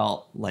always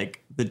felt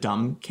like the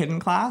dumb kid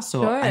in class.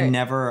 So I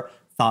never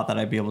thought that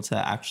I'd be able to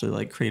actually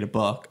like create a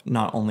book,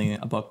 not only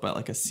a book, but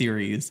like a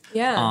series.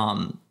 Yeah.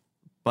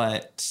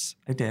 But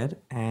I did,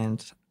 and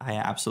I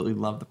absolutely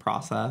love the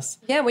process.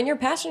 Yeah, when you're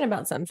passionate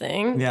about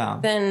something,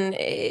 then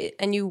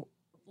and you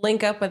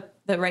link up with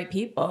the right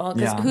people.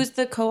 Because who's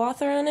the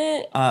co-author on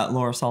it?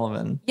 Laura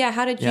Sullivan. Yeah,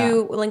 how did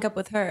you link up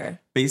with her?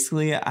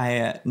 Basically,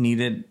 I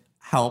needed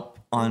help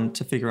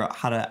to figure out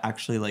how to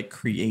actually like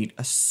create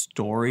a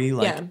story.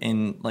 Like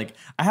in like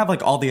I have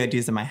like all the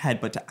ideas in my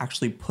head, but to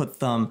actually put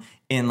them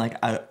in like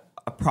a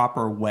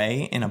proper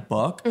way in a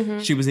book,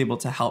 she was able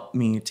to help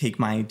me take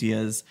my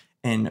ideas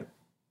and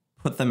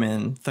put them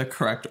in the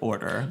correct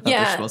order that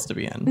they're supposed to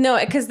be in. No,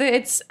 because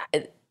it's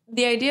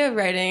the idea of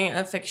writing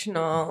a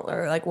fictional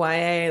or like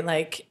YA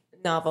like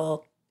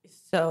novel is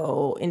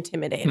so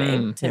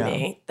intimidating to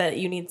me that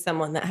you need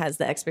someone that has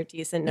the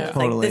expertise and knows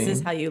like this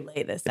is how you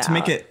lay this out. To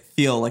make it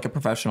feel like a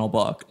professional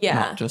book.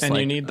 Not just and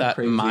like you need that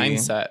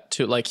mindset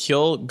too. Like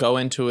he'll go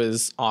into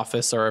his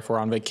office, or if we're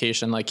on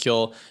vacation, like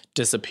he'll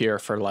disappear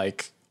for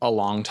like a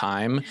long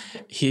time.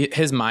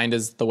 His mind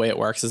is, the way it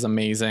works is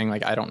amazing.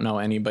 Like I don't know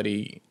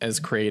anybody as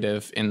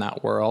creative in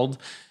that world.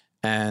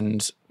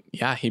 And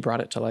yeah, he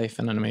brought it to life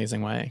in an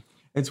amazing way.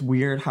 It's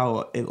weird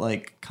how it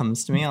like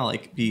comes to me. I'll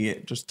like be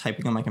just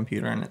typing on my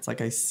computer and it's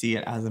like I see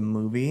it as a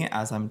movie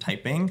as I'm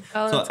typing.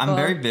 So I'm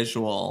very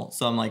visual.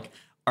 So I'm like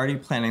already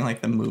planning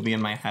like the movie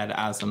in my head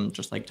as I'm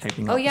just like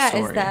typing out the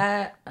story. Is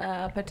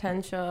that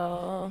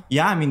potential?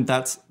 Yeah, I mean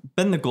that's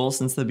been the goal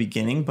since the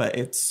beginning, but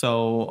it's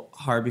so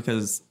hard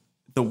because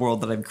the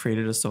world that I've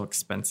created is so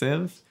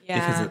expensive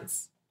because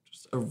it's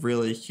just a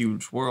really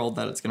huge world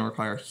that it's going to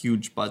require a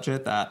huge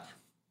budget that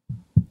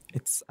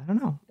it's, I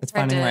don't know, it's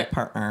finding the right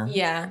partner.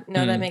 Yeah,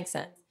 no, that makes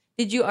sense.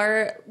 Did you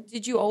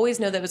always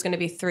know that it was going to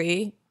be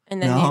 3?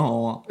 And then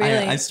no, really?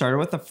 I started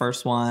with the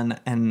first one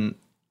and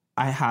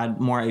I had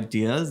more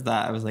ideas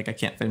that I was like, I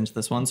can't fit into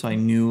this one. So I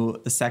knew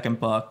the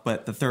second book,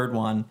 but the third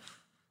one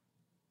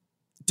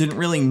didn't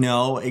really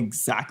know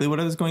exactly what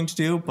I was going to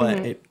do,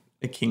 but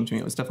it came to me.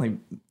 It was definitely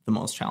the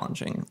most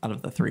challenging out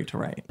of the 3 to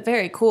write.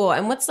 Very cool.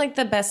 And what's like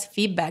the best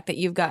feedback that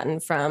you've gotten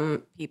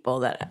from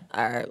people that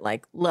are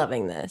like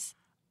loving this?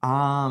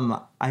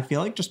 I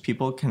feel like just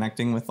people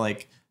connecting with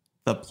like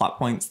the plot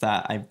points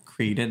that I've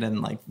created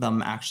and like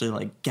them actually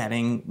like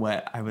getting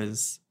what I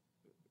was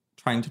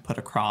trying to put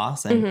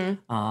across and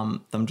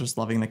them just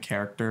loving the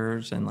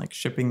characters and like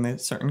shipping the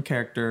certain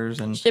characters.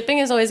 And shipping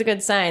is always a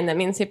good sign. That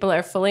means people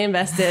are fully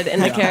invested in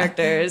the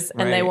characters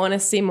and they want to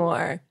see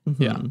more.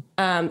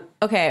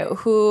 Okay,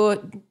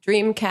 who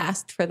dream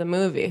cast for the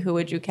movie? Who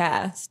would you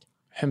cast?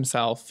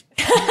 Himself.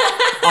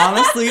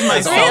 Honestly,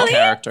 my all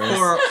characters.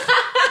 For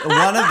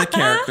one of the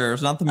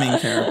characters, not the main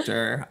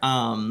character.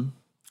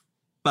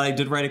 But I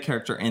did write a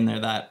character in there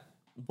that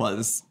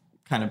was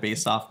kind of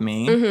based off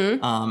me.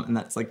 And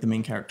that's like the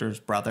main character's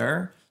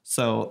brother.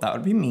 So that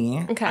would be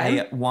me.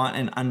 Okay. I want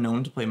an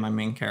unknown to play my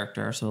main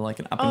character. So like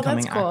an up and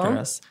coming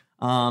actress.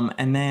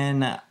 And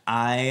then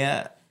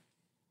I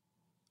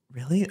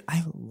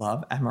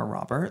love Emma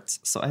Roberts.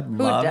 So I'd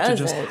love to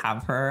just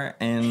have her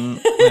in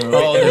my movie.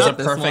 Oh, there's a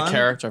perfect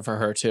character for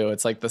her too.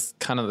 It's like this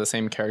kind of the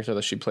same character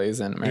that she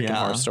plays in American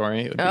Horror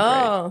Story. It would be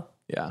great.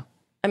 Yeah.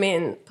 I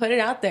mean, put it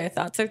out there.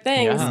 Thoughts are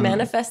things.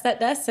 Manifest that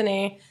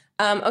destiny.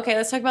 Okay,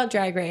 let's talk about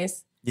Drag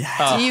Race.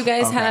 Yeah. Do you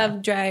guys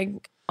have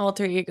drag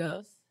alter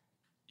egos?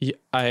 Yeah,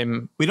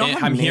 I'm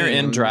have here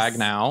in names. drag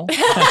now.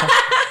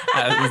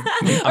 I'm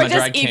Or a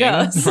drag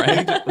egos. king,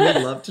 right? We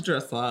love to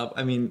dress up.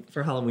 I mean,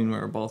 for Halloween, we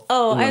were both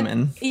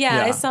women.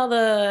 I saw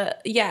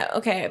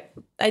okay.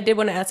 I did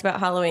want to ask about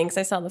Halloween because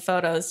I saw the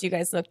photos. You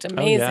guys looked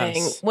amazing. Oh,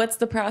 yes. What's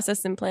the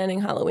process in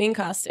planning Halloween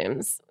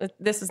costumes?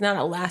 This is not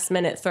a last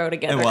minute throw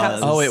together. It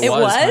was. Oh, it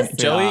was?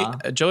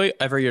 Honey. Joey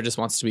every year just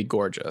wants to be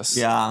gorgeous.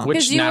 Yeah. Which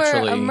Because you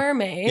naturally were a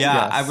mermaid. Yeah,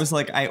 Yes. I was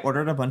like, I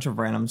ordered a bunch of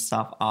random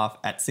stuff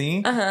off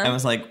Etsy. I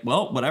was like,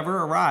 well,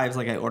 whatever arrives.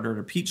 Like, I ordered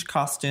a peach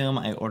costume.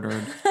 I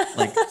ordered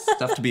like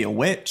stuff to be a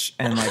witch,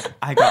 and like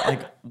I got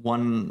like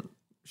one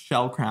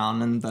shell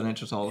crown, and then it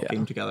just all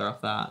came together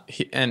off that.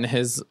 And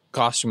his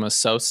costume was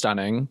so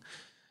stunning.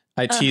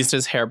 I teased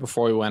his hair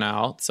before we went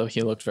out, so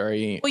he looked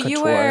very couture.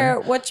 You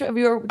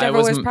were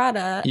Deborah Wears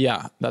Prada.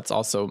 Yeah, that's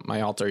also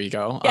my alter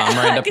ego.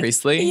 Miranda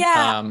Priestley,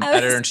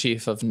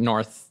 editor-in-chief of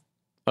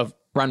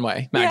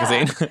Runway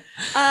magazine.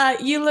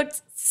 You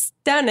looked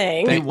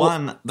stunning. They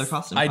won the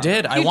costume. I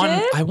did. You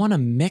did? I won a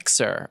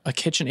mixer, a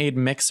KitchenAid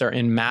mixer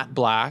in matte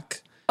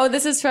black. Oh,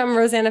 this is from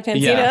Rosanna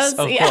Pansito's? Yes,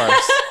 of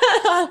course.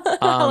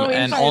 Halloween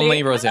and party.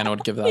 only Rosanna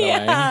would give that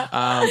away.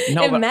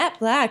 No, And but matte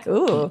black.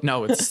 Ooh.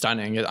 no, it's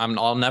stunning.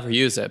 I'll never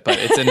use it, but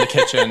it's in the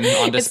kitchen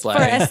on display.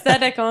 It's for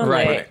aesthetic only.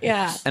 Right.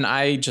 Yeah. And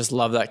I just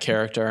love that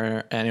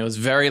character, and it was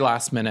very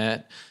last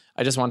minute.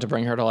 I just wanted to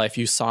bring her to life.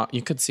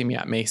 You could see me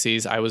at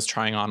Macy's. I was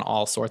trying on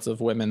all sorts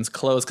of women's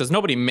clothes because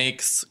nobody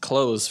makes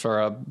clothes for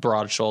a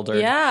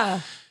broad-shouldered,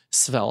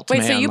 svelte Wait,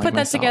 man so you like put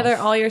that myself. together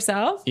all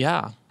yourself?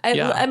 Yeah.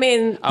 I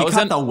mean, I He was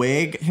cut in the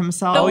wig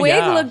himself. the wig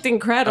yeah. looked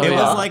incredible. It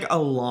yeah. was like a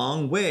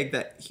long wig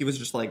that he was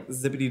just like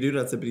zippity doo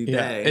dah zippity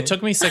Yeah. day. It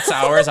took me 6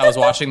 hours. I was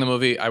watching the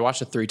movie. I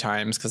watched it 3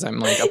 times because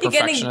I'm like a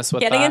perfectionist with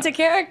getting that. into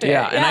character.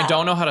 Yeah, and I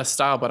don't know how to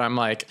style, but I'm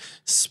like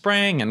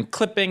spraying and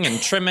clipping and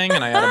trimming,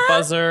 and I had a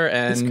buzzer,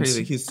 and It's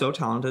crazy. He's so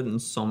talented in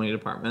so many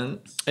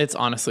departments. it's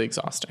honestly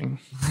exhausting.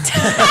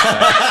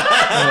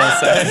 I will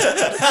say.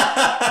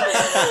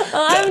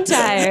 Well, I'm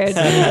tired.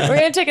 We're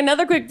going to take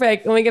another quick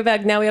break. When we get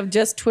back, now we have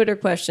just Twitter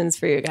questions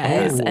for you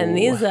guys. And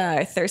these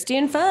are thirsty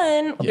and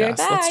fun. We'll be right Yes,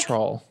 back. let's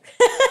troll.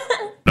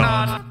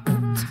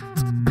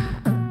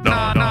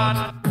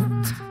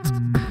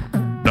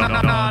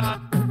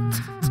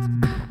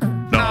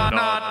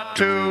 Not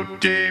too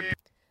deep.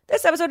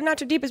 This episode of Not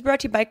Too Deep is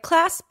brought to you by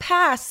Class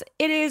Pass.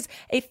 It is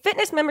a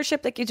fitness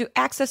membership that gives you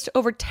access to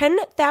over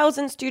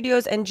 10,000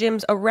 studios and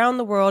gyms around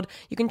the world.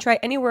 You can try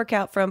any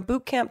workout from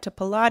boot camp to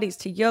Pilates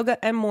to yoga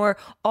and more,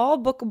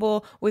 all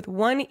bookable with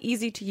one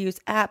easy-to-use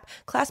app.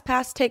 Class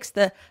Pass takes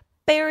the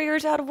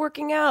barriers out of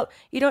working out.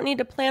 You don't need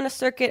to plan a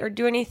circuit or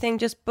do anything.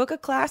 Just book a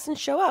class and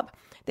show up.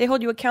 They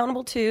hold you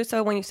accountable too,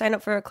 so when you sign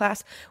up for a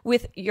class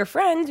with your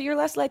friends, you're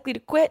less likely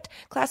to quit.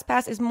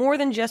 ClassPass is more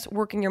than just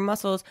working your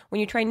muscles. When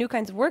you try new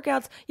kinds of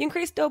workouts, you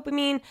increase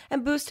dopamine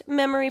and boost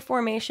memory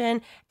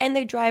formation, and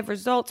they drive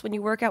results. When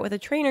you work out with a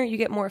trainer, you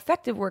get more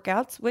effective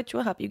workouts, which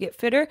will help you get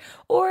fitter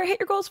or hit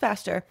your goals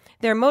faster.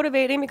 They're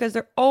motivating because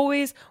they're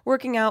always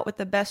working out with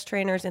the best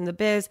trainers in the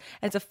biz.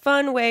 And it's a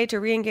fun way to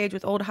re-engage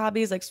with old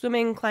hobbies like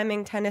swimming,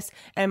 climbing, tennis,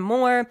 and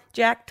more.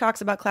 Jack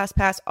talks about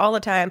ClassPass all the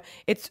time.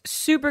 It's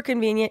super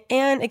convenient,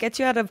 and it gets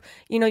you out of,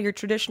 your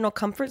traditional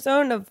comfort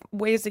zone of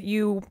ways that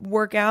you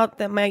work out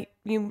that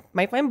you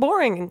might find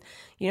boring.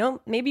 And,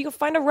 maybe you'll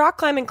find a rock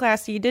climbing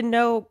class that you didn't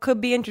know could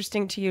be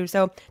interesting to you.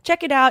 So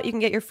check it out. You can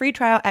get your free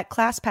trial at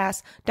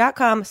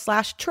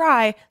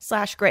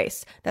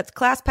classpass.com/try/grace. That's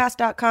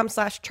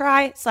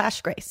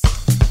classpass.com/try/grace.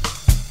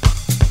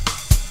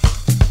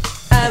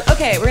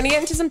 Okay, we're going to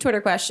get into some Twitter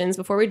questions.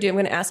 Before we do, I'm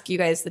going to ask you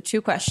guys the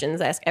 2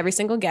 questions I ask every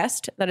single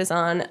guest that is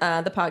on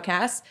the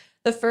podcast.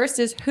 The first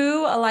is,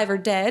 who, alive or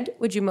dead,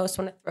 would you most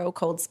want to throw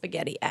cold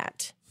spaghetti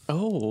at?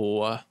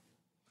 Oh, I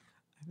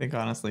think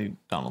honestly,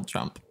 Donald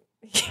Trump.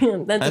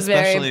 That's a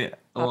very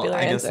popular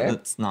I guess answer.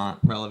 it's not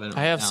relevant.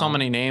 I have right so now.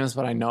 many names,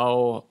 but I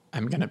know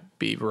I'm going to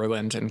be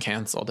ruined and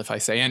canceled if I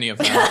say any of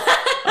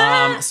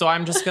them. So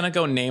I'm just going to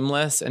go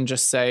nameless and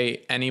just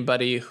say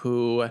anybody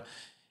who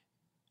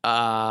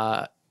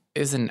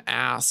is an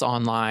ass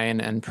online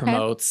and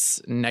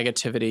promotes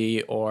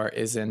negativity or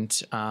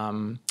isn't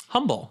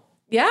humble.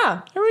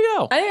 Yeah, Here we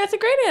go. I think that's a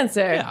great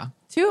answer. Yeah.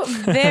 2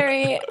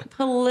 very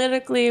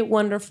politically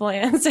wonderful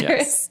answers.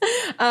 Yes.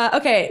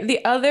 Okay,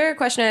 the other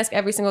question I ask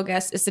every single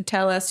guest is to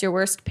tell us your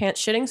worst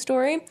pants shitting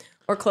story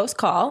or close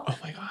call. Oh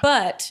my God.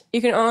 But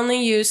you can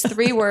only use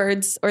 3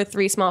 words or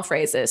 3 small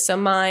phrases. So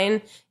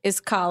mine is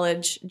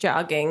college,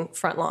 jogging,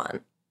 front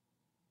lawn.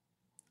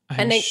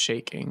 I'm they-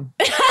 shaking.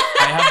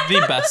 I have the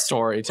best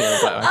story too,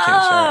 but I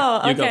can't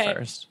share it. You okay. go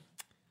first.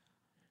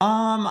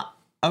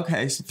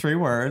 Okay, so 3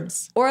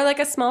 words. Or like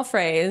a small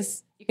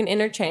phrase. You can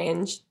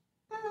interchange.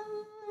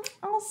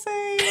 I'll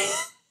say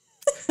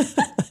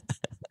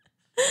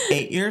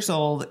 8 years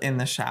old in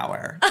the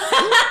shower.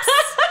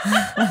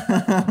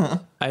 I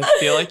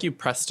feel like you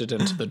pressed it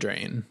into the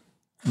drain.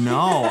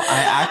 No,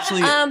 I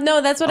actually.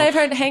 No, that's what I've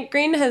heard. Hank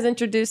Green has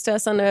introduced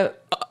us on a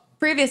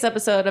previous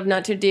episode of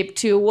Not Too Deep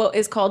to what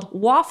is called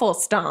waffle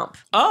stomp.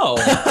 Oh,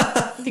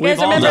 Do you guys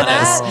remember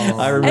that?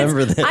 I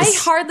remember this. I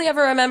hardly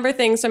ever remember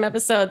things from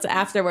episodes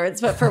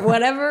afterwards, but for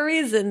whatever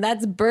reason,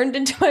 that's burned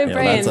into my Yeah,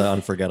 brain. that's an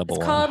unforgettable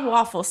It's one. called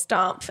waffle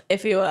stomp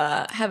if you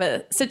have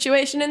a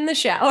situation in the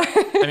shower.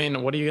 I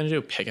mean, what are you going to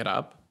do? Pick it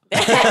up?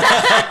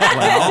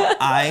 Well,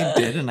 I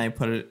did, and I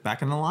put it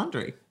back in the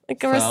laundry.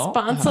 Like a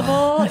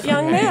responsible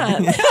young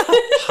man.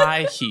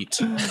 High heat.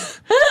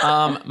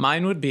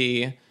 Mine would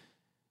be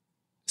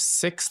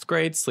 6th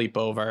grade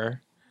sleepover,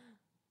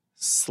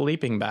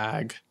 sleeping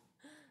bag,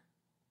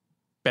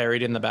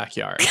 buried in the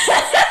backyard. Take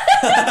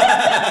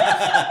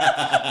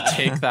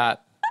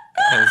that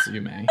as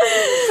you may.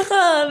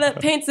 Oh,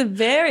 that paints a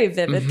very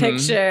vivid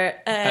picture.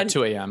 At And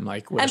 2 a.m.,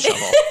 like with a shovel,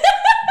 but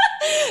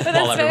while that's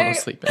everyone very was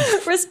sleeping.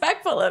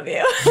 respectful of you.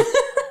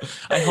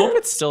 I hope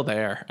it's still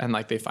there and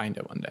like they find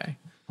it one day.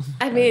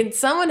 I mean,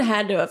 someone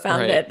had to have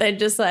found Right. it. They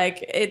just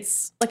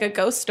it's like a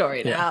ghost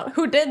story now.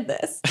 Who did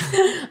this?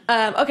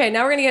 Okay,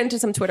 now we're going to get into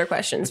some Twitter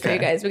questions for you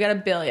guys. We got a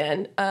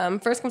billion.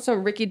 First comes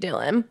from Ricky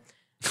Dillon.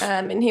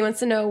 And he wants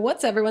to know,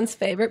 what's everyone's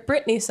favorite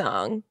Britney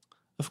song?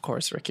 Of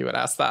course, Ricky would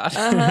ask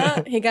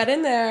that. He got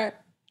in there.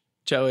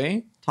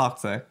 Joey?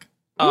 Toxic.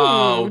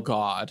 Oh,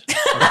 God.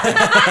 Okay.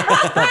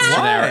 That's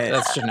generic.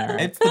 That's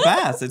generic. It's the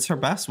best. It's her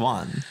best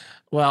one.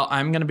 Well,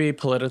 I'm going to be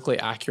politically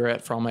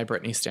accurate for all my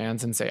Britney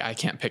stans and say I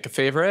can't pick a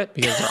favorite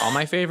because they're all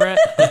my favorite.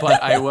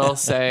 But I will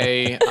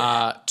say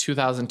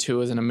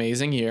 2002 is an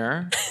amazing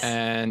year,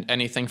 and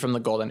anything from the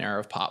golden era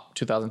of pop,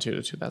 2002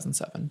 to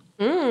 2007.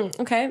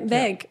 Okay,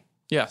 vague.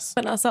 Yes.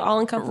 But also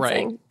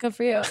all-encompassing. Right. Good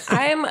for you.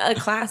 I'm a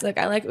classic.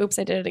 I like Oops,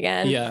 I Did It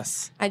Again.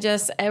 Yes.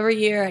 Every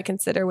year I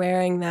consider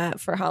wearing that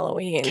for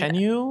Halloween. Can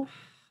you?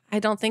 I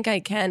don't think I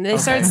can. They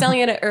started selling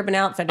it at Urban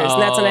Outfitters, and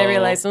that's when I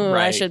realized, I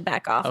right. should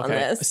back off on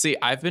this. See,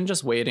 I've been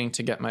just waiting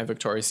to get my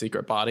Victoria's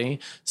Secret body.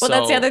 Well,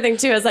 that's the other thing,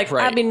 too, is like,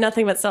 Right. I'd be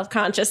nothing but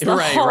self-conscious the whole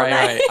night.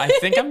 Right. I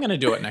think I'm going to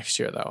do it next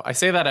year, though. I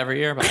say that every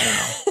year, but I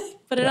don't know.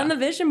 Put it on the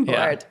vision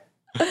board.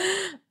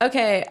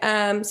 Okay,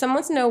 someone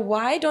wants to know,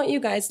 why don't you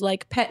guys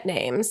like pet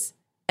names?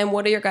 And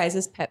what are your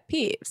guys' pet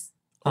peeves?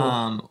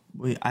 I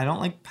don't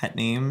like pet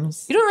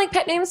names. You don't like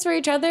pet names for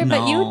each other,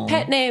 but you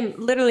pet name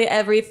literally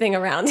everything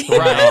around you.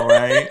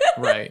 Right.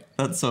 Right.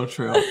 That's so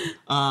true.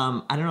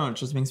 I don't know. It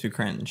just makes me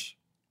cringe.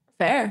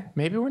 Fair.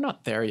 Maybe we're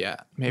not there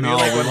yet. Maybe No,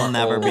 like we when will we're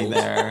never be old.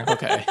 there.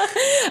 Okay.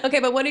 Okay,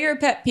 but what are your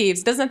pet peeves?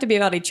 It doesn't have to be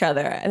about each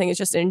other. I think it's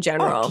just in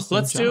general. just-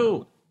 Let's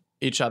do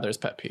each other's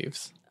pet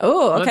peeves.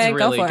 Oh, okay, Let's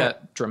really go for it.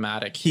 get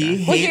dramatic He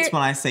here. hates you're-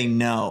 when I say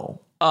no.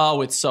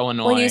 Oh, it's so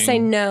annoying. When you say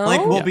no,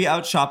 Like, we'll be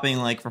out shopping,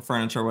 like, for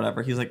furniture or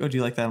whatever. He's like, oh, do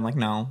you like that? I'm like,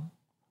 no.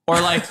 Or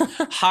like,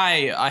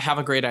 hi, I have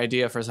a great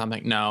idea for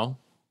something. No.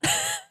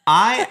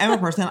 I am a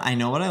person, I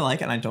know what I like,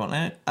 and I don't. you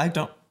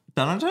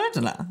know what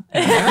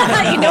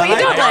you don't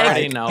I like.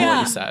 already know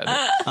what you said.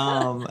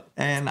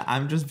 And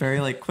I'm just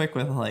very, like, quick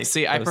with, like,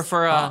 See, I those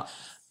prefer thoughts.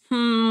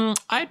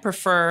 I'd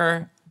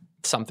prefer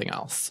something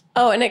else.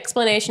 Oh, an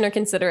explanation or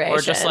consideration. Or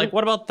just like,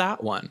 what about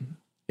that one?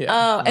 Yeah.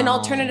 Oh, an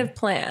alternative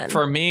plan.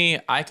 For me,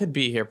 I could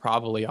be here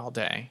probably all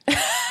day.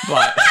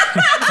 But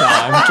no,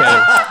 I'm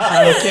kidding.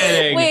 I'm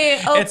kidding. Wait,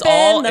 it's open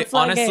all the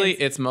honestly,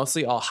 floodgates. it's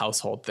mostly all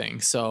household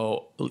things.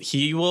 So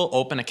he will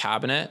open a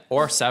cabinet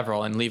or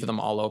several and leave them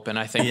all open.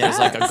 I think there's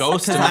like a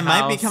ghost in the I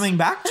might be house. coming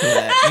back to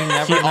it. You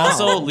never He know.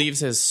 also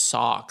leaves his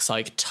socks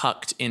like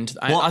tucked into.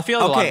 Well, I feel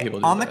like a lot of people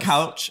do on the this.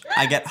 couch,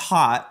 I get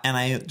hot and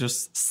I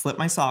just slip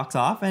my socks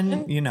off,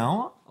 and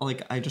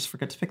like I just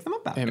forget to pick them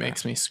up after. It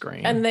makes me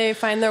scream. and they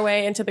find their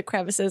way into the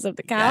crevices of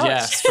the couch.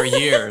 Yes, for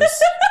years,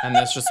 and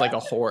that's just like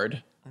a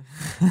horde.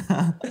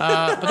 But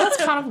that's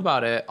kind of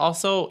about it.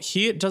 Also,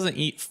 he doesn't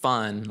eat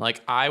fun.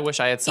 Like I wish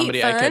I had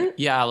somebody I fun? could.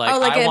 Yeah, like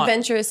like I an want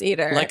adventurous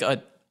eater.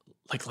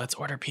 like let's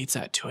order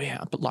pizza at 2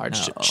 a.m. But large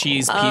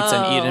cheese pizza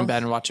and eat in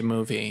bed and watch a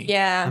movie.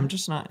 yeah. I'm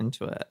just not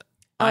into it.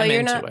 I'm you're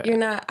into not. it. You're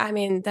not. I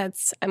mean,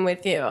 I'm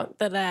with you.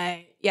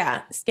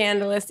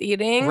 Scandalous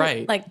eating.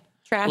 Right. Like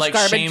trash, Like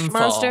garbage shameful.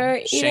 monster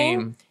eating.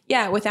 Shame.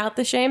 Yeah, without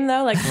the shame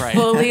though, like Right.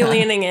 fully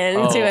leaning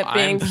into it I'm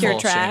being pure full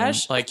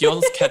trash. shame. Like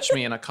you'll catch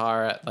me in a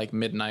car at like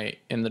midnight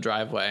in the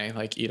driveway,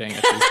 like eating a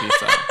cheese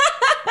pizza.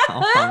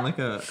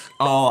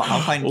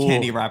 I'll find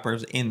candy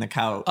wrappers in the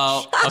couch.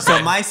 Oh, okay.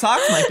 So my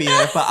socks might be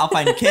there, but I'll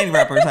find candy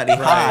wrappers that he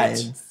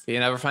hides. You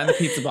never find the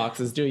pizza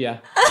boxes, do ya?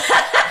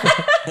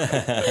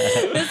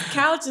 This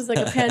couch is like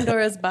a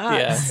Pandora's box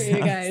Yes. for you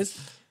guys.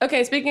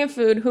 Okay, speaking of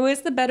food, who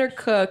is the better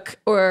cook,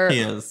 or He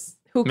is.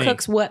 who Me.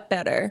 cooks what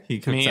better? He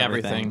cooks Me,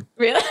 everything. everything.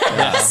 Really?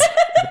 Yes.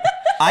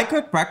 I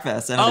cook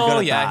breakfast, and I'm good Oh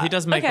at yeah, that. he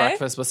does make Okay.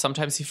 breakfast, but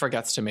sometimes he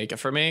forgets to make it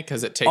for me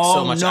because it takes Oh,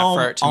 so much no.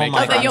 effort to Oh make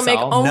my it for God. You'll make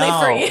himself. only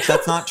no, for you.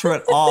 that's not true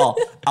at all.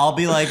 I'll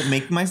be like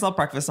making myself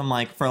breakfast. I'm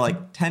like, for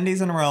like 10 days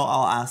in a row,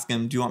 I'll ask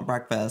him, do you want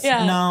breakfast?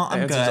 Yeah. No, I'm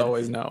The answer's good.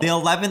 always no. The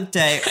 11th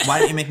day, why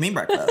didn't you make me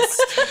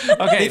breakfast?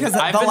 Okay, Because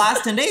I've the been-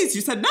 last 10 days,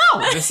 you said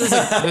no. This is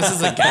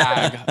a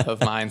gag of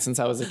mine since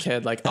I was a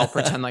kid. Like I'll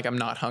pretend like I'm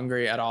not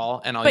hungry at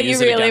all, and I'll But you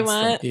use it really against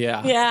want? them.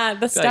 Yeah. Yeah,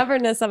 the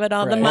stubbornness of it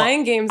all, the Right.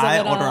 mind games of I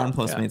it all. order on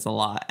Postmates a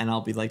lot, and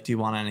I'll be like, do you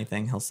want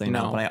anything? He'll say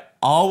no. No. But I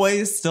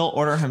always still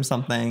order him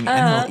something,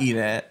 and he'll eat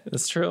it.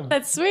 It's true.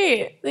 That's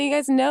sweet. You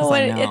guys know 'Cause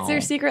what I know. it's their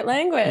secret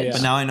language. Yeah.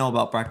 But now I know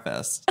about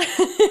breakfast.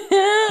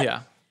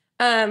 Yeah.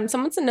 Someone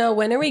wants to know,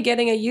 when are we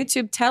getting a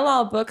YouTube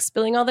tell-all book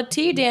spilling all the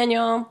tea,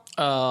 Daniel?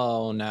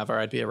 Oh, never.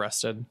 I'd be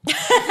arrested.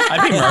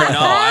 I'd be murdered.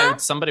 No,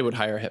 somebody would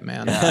hire a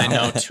hitman. I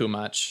know too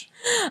much.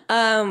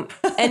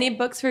 Any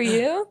books for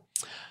you?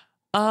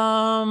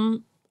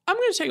 I'm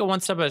going to take it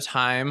one step at a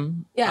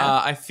time.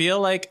 Yeah. I feel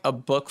like a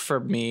book for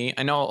me,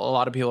 I know a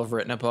lot of people have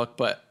written a book,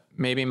 but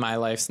maybe my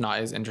life's not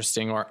as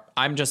interesting, or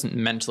I'm just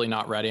mentally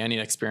not ready. I need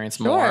to experience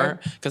more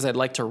because I'd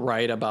like to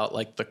write about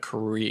like the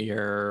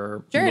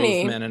career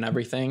Journey. movement and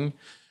everything.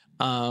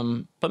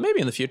 But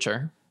maybe in the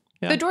future.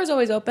 Yeah. The door's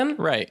always open,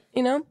 Right.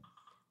 you know?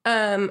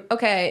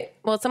 Okay.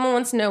 Well, someone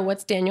wants to know,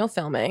 what's Daniel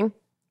filming?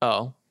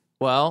 Oh,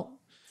 well,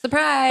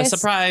 Surprise. a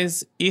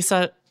surprise.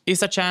 Isa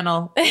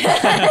channel.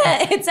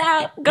 It's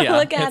out. Go Yeah,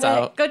 look at it's it.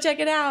 out. Go check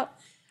it out.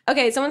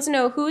 Okay, someone wants to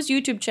know, whose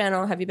YouTube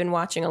channel have you been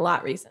watching a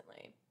lot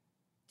recently?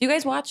 Do you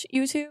guys watch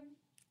YouTube?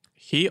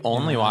 He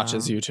only Yeah.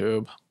 watches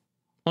YouTube.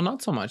 Well,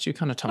 not so much. You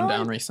kind of toned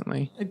down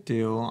recently. I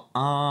do.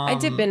 I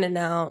dip in and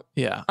out.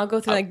 Yeah. I'll go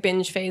through like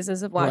binge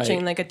phases of watching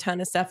Right. like a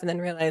ton of stuff and then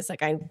realize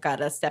like I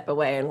gotta step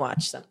away and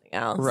watch something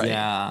else. Right.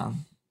 Yeah.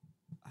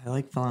 I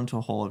like fell into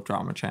a hole of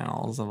drama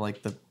channels, of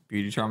like the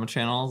beauty drama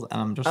channels,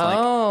 and I'm just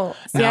Oh,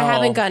 see, I No.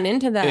 haven't gotten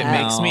into that. It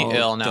makes me No,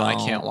 ill now. I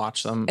don't. can't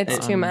watch them. It's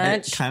too like,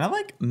 much. it kind of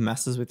like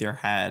messes with your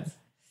head.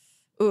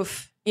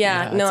 Oof.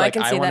 Yeah, it's no, like, I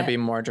can see I want that. to be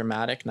more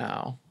dramatic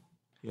now.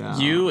 Yeah.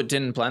 You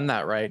didn't blend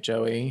that right,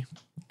 Joey.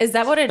 Is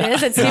that what it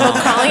is? It's people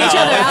calling each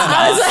other out.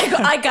 I was like,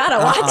 I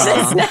gotta watch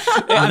this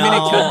now. I mean,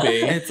 it could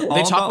be. It's all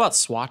They talk about- about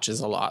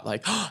swatches a lot.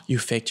 Like, oh, you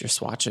faked your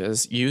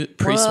swatches. You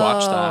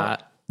pre-swatched Whoa.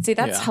 that. See,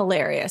 that's Yeah.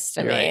 hilarious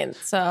to me. Right.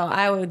 So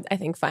I would, I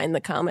think, find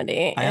the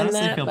comedy. I in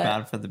honestly that, feel but-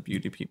 bad for the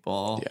beauty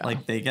people. Yeah.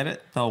 Like they get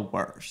it the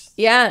worst.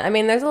 Yeah, I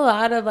mean, there's a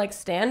lot of like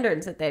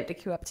standards that they have to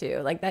keep up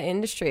to. Like that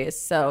industry is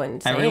so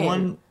insane.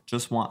 Everyone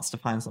just wants to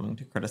find something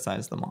to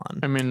criticize them on.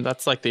 I mean,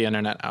 that's like the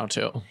internet now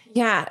too.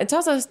 Yeah, it's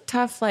also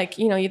tough. Like,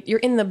 you know, you're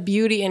in the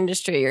beauty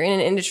industry. You're in an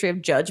industry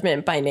of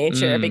judgment by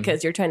nature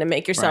because you're trying to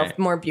make yourself Right.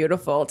 more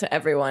beautiful to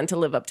everyone to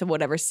live up to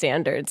whatever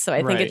standards. So I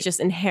think Right. it's just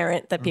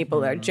inherent that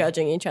people are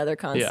judging each other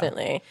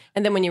constantly.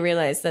 And then when you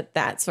realize that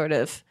that sort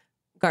of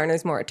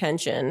garners more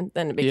attention,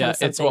 then it becomes Yeah,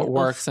 something. it's what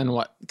works and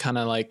what kind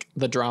of like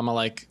the drama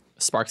like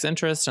sparks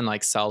interest and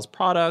like sells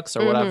products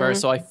or whatever.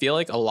 So I feel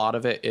like a lot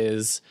of it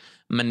is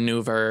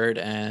maneuvered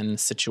and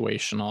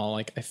situational.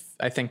 Like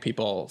I think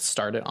people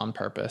start it on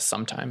purpose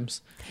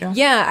sometimes.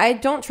 Yeah, I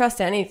don't trust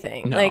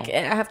anything. No. Like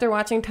after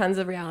watching tons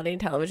of reality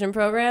television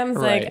programs,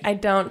 Right. like I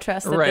don't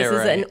trust that Right, this is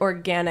right. an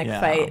organic Yeah.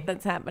 fight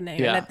that's happening.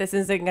 Yeah. And that this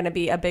isn't going to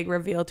be a big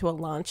reveal to a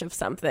launch of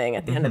something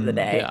at the end of the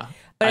day. Yeah.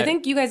 But I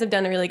think you guys have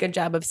done a really good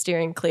job of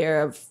steering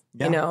clear of,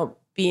 Yeah. you know,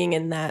 being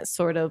in that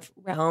sort of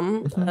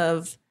realm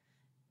of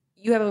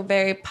you have a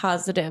very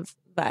positive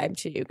vibe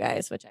to you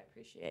guys, which I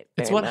appreciate.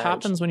 It's very what much.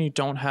 happens when you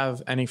don't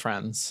have any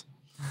friends.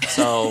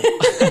 So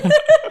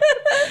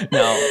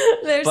no.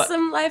 There's but-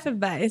 some life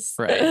advice.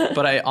 Right.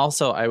 But I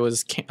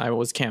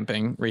was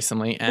camping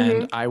recently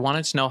and I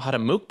wanted to know how to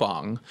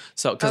mukbang.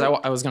 So because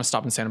I was going to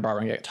stop in Santa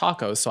Barbara and get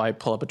tacos. So I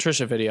pull up a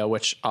Trisha video,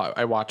 which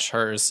I watch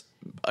hers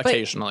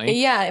occasionally.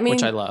 yeah, I mean,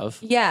 which I love.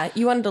 Yeah,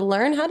 you wanted to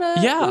learn how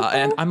to. Yeah, mukbang?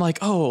 and I'm like,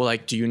 oh,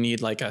 like, do you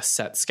need like a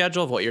set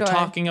schedule of what you're Sure.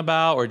 talking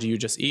about, or do you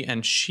just eat?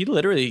 And she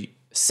literally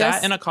sat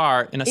Just in a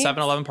car in a eats.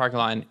 7-Eleven parking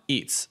lot and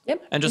eats.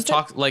 Yep, And just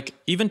that's it. talk, like,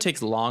 even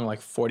takes long, like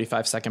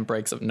 45-second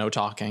breaks of no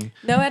talking.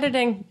 No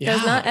editing.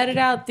 Does Yeah. not edit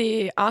out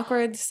the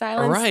awkward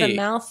silence, the Right.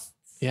 mouth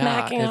Yeah,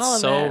 smacking, all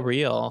it's of so it.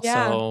 real.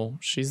 Yeah. So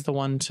she's the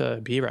one to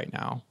be right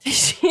now.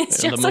 She's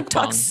The just like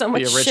talks mukbang, so the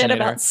much shit originator.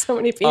 about so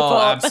many people. Oh,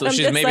 but absolutely. I'm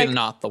She's just maybe like,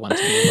 not the one to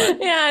be,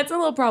 but Yeah, it's a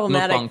little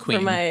problematic Mukbang for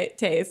queen. my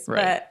taste.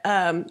 Right.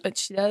 But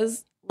she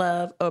does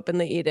love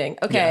openly eating.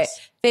 Okay.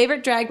 Yes.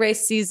 Favorite drag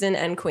race season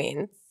and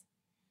queen.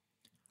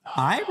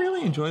 I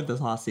really enjoyed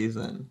this last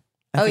season.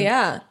 Oh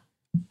yeah.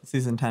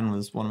 Season 10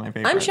 was one of my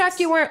favorites. I'm shocked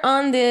you weren't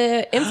on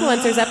the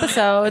influencers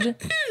episode.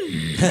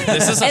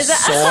 this is a Is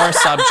that- sore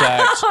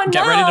subject. Oh,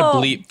 Get ready to no.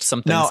 bleep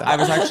some things No, out. I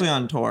was actually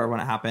on tour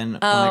when it happened,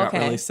 when I got okay.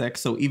 really sick.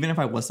 So even if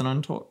I wasn't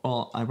on tour,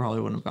 well, I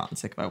probably wouldn't have gotten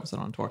sick if I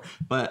wasn't on tour.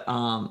 But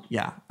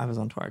yeah, I was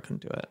on tour. I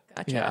couldn't do it.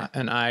 Gotcha. Yeah,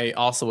 and I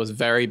also was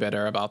very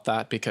bitter about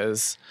that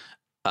because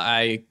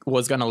I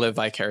was going to live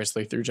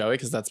vicariously through Joey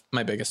because that's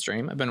my biggest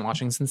dream. I've been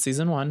watching since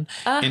season 1.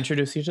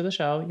 Introduce you to the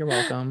show. You're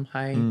welcome.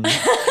 Hi.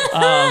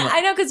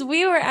 I know because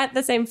we were at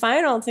the same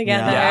final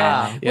together,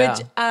 Yeah, yeah.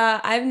 which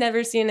I've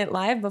never seen it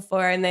live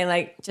before. And they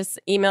like just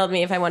emailed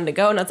me if I wanted to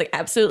go, and I was like,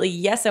 absolutely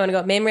yes, I want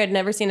to go. Mamrie had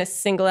never seen a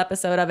single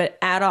episode of it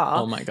at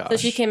all. Oh my So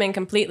she gosh. came in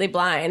completely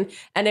blind,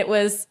 and it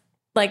was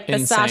like the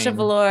Insane. Sasha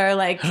Velour,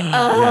 like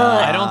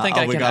I don't think Oh,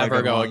 I we can got a ever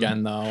good go one.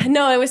 again though.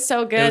 no, it was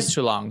so good. It was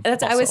too long.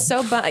 I was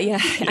so yeah,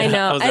 I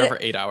know. I was there And- for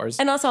 8 hours.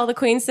 And also all the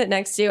queens sit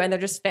next to you and they're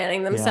just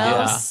fanning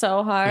themselves Yeah.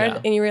 so hard.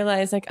 Yeah. And you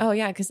realize like, oh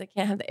yeah, because they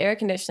can't have the air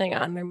conditioning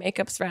on. Their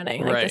makeup's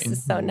running. Like Right. this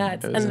is so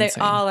nuts. It was And they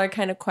insane. all are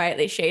kind of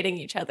quietly shading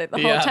each other the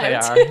whole Yeah, time. they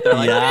are. too. They're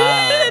like,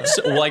 Yeah.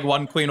 "Bitch." Like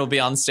one queen will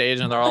be on stage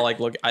and they're all like,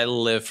 look, I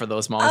live for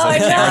those moments Oh,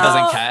 that I the camera know.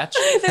 doesn't catch.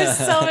 There's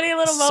so many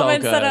little So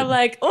moments that good. I'm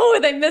like, oh,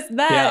 they missed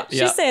that.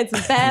 Yeah, She's saying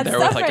some bad There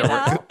stuff with like right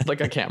now.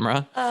 like a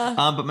camera.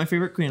 But my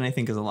favorite queen, I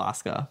think, is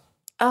Alaska.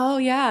 Oh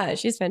yeah,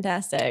 she's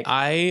fantastic.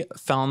 I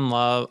fell in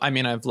love. I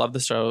mean, I've loved the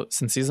show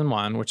since season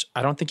 1, which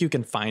I don't think you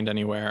can find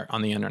anywhere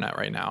on the internet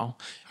right now.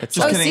 It's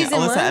Just Oh, kidding. season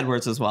Alyssa 1?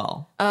 Edwards as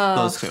well.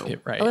 Those two.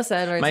 right. Alyssa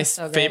Edwards My is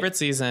so great. favorite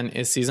season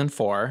is season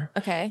 4.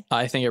 Okay.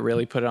 I think it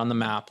really put it on the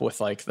map with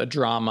like the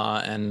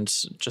drama and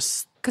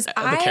just 'Cause the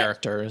I-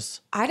 characters.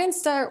 I didn't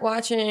start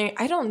watching.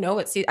 I don't know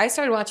what season. I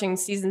started watching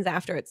seasons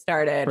after it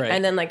started, Right.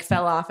 and then like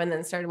fell off, and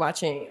then started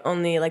watching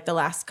only like the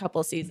last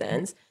couple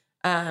seasons.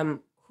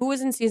 Who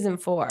was in season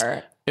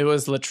 4? It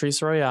was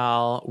Latrice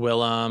Royale,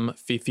 Willem,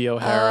 Fifi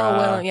O'Hara,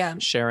 Willem, yeah.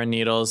 Sharon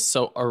Needles.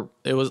 So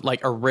it was like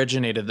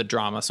originated the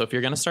drama. So if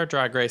you're going to start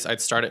Drag Race, I'd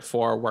start at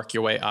 4, work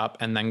your way up,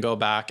 and then go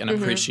back and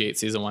Mm-hmm. appreciate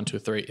season 1, 2,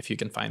 3 if you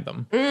can find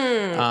them.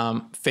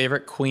 Mm.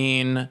 Favorite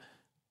queen.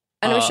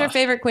 And I'm sure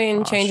favorite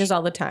queen changes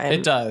all the time.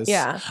 It does.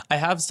 Yeah. I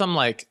have some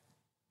like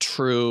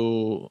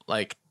true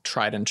like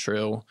tried and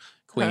true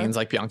queens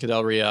like Bianca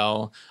Del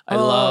Rio. I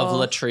love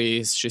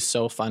Latrice. She's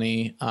so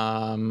funny.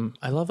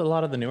 I love a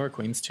lot of the newer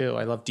queens too.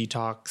 I love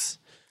Detox.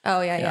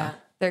 Oh, yeah.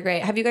 They're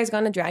great. Have you guys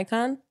gone to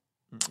DragCon?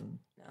 No.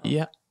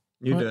 Yeah.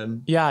 You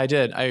did. Yeah, I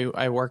did.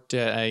 I worked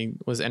it. I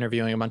was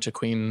interviewing a bunch of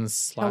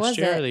queens last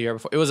year or the year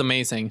before. It was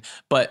amazing.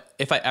 But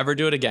if I ever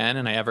do it again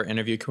and I ever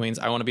interview queens,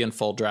 I want to be in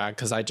full drag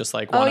because I just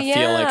like want to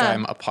feel like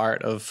I'm a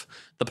part of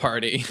the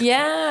party.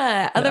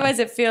 Yeah. Otherwise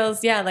it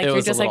feels, like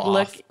you're just like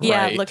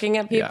looking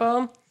at people.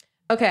 Yeah.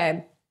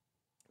 Okay.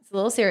 It's a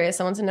little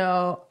serious. I want to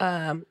know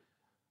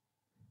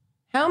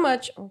how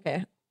much do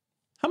you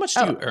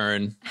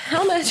earn?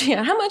 How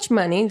much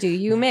money do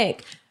you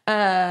make?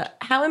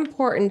 How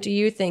important do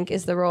you think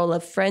is the role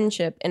of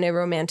friendship in a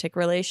romantic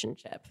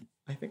relationship?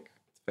 I think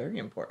it's very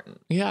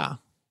important. Yeah.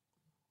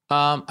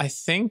 I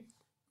think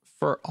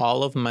for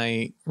all of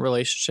my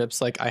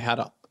relationships, like I had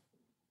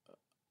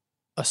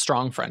a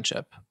strong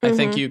friendship. I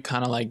think you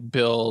kind of like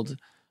build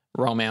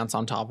romance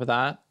on top of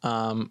that.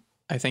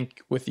 I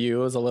think with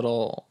you is a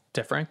little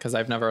different because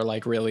I've never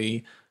like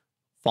really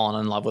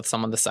fallen in love with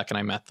someone the second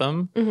I met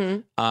them.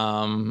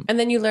 And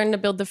then you learn to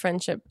build the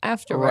friendship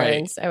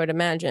afterwards, I would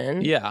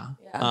imagine. Yeah.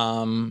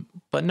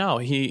 But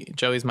no,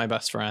 Joey's my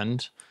best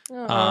friend.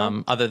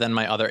 Other than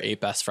my other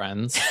 8 best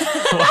friends.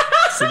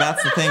 So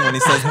that's the thing when he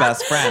says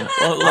best friend.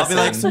 Well, I'll be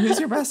like, so who's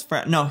your best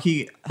friend? No,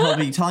 he'll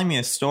be telling me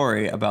a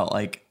story about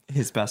like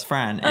his best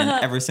friend, and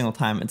every single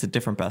time it's a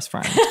different best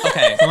friend.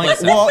 Okay. I'm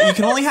like, well, you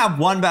can only have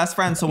one best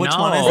friend, so which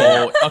one is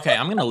it? Okay,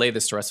 I'm going to lay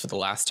this to rest for the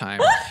last time.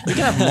 You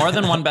can have more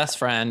than one best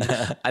friend.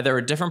 There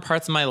were different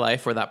parts of my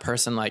life where that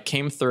person like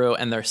came through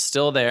and they're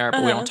still there,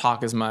 but we don't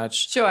talk as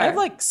much. Sure. I have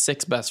like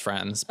 6 best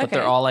friends, but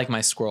they're all like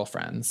my squirrel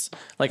friends.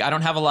 Like I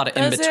don't have a lot of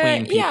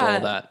in-between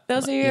people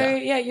Those are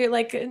you're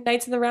like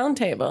Knights of the Round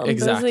Table.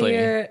 Exactly. Those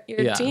are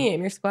your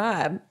team, your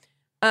squad.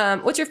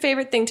 What's your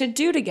favorite thing to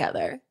do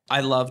together? I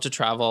love to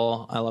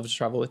travel. I love to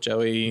travel with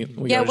Joey.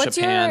 We go to what's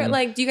Japan. your,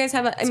 like, do you guys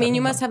have you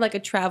must have like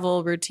a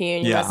travel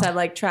routine. You must have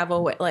like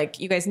travel with, like,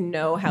 you guys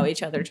know how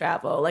each other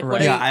travel. Like,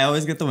 what I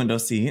always get the window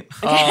seat.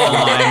 Oh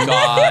my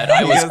God.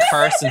 I was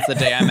cursed since the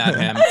day I met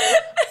him.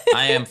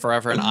 I am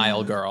forever an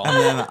aisle girl. And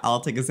then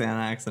I'll take a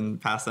Xanax and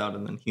pass out,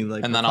 and then he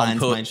like and then I'll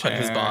put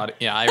his body.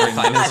 Yeah, I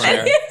recline his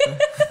chair.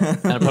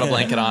 And I put a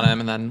blanket on him,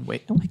 and then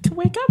wake up,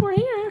 we're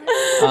here.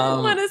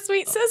 What a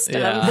sweet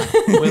system. Yeah.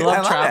 We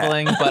love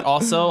traveling, but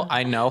also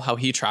I know how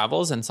he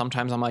travels, and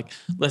sometimes I'm like,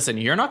 listen,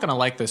 you're not going to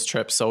like this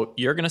trip, so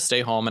you're going to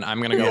stay home, and I'm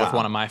going to go with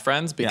one of my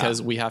friends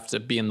because we have to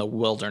be in the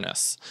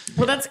wilderness.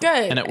 Well, that's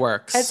good. And it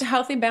works. It's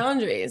healthy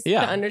boundaries to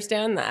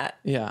understand that.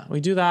 Yeah,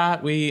 we do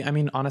that.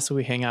 Honestly,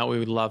 we hang out. We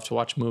would love to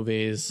watch movies.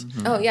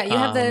 Mm-hmm. Oh, yeah. You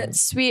have the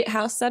sweet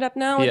house set up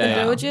now with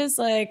the Doges.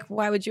 Like,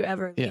 why would you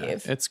ever leave? Yeah,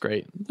 it's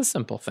great. The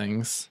simple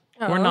things.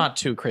 We're not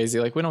too crazy.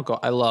 Like, we don't go.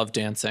 I love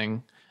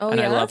dancing.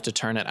 I love to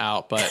turn it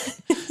out, but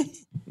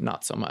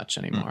not so much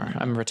anymore.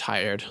 I'm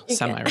retired,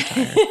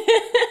 semi-retired.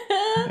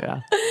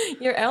 Yeah.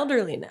 You're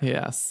elderly now.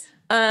 Yes.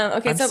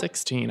 Okay, I'm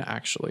 16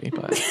 actually,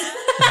 but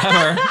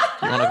whatever.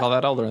 You want to call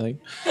that elderly?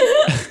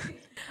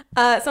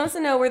 Someone wants to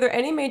know, were there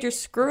any major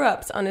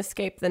screw-ups on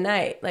Escape the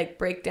Night? Like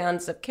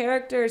breakdowns of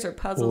characters or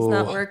puzzles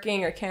not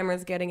working or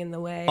cameras getting in the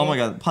way? Oh my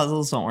God,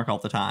 puzzles don't work all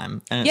the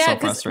time. And it's so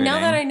frustrating. Now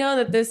that I know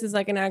that this is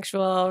like an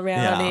actual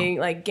reality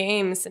like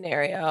game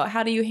scenario,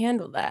 how do you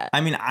handle that?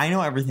 I mean, I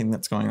know everything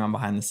that's going on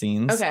behind the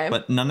scenes,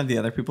 but none of the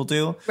other people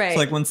do. Right. So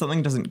like when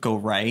something doesn't go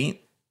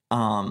right,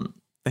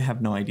 they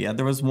have no idea.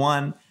 There was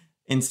one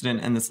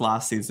incident in this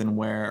last season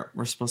where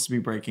we're supposed to be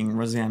breaking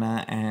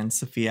Rosanna and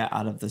Sophia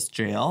out of this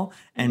jail,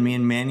 and me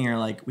and Manny are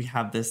like, we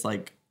have this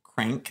like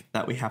crank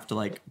that we have to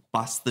like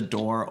bust the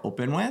door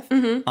open with,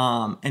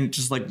 and it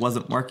just like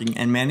wasn't working,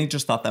 and Manny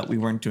just thought that we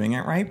weren't doing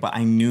it right, but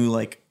I knew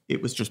like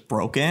it was just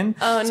broken.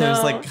 So I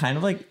was like kind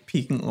of like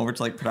peeking over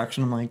to like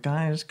production. I'm like,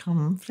 guys,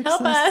 come fix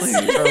Help this,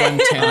 us. please. Or when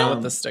Tana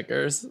with the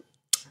stickers.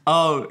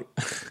 Oh,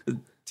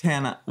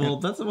 Tana.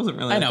 Well, that wasn't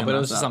really. I know, but it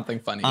was just something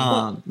funny.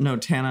 No,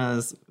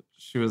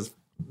 she was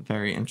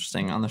very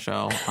interesting on the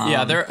show.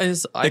 There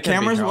is. The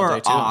cameras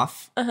were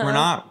off. We're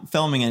not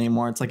filming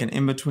anymore. It's like an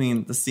in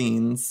between the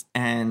scenes,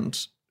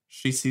 and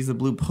she sees a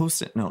blue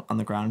Post-it note on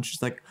the ground. And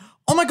she's like,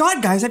 "Oh my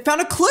God, guys! I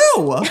found a clue!"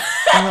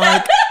 And we're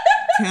like,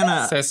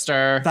 Tana,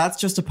 sister, that's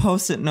just a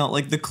Post-it note.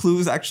 Like the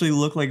clues actually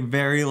look like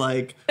very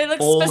like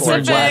old and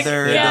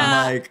weathered,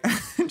 and like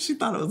and she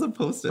thought it was a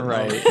Post-it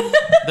right. note.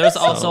 There's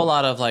also a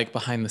lot of like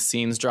behind the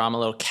scenes drama, a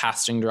little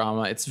casting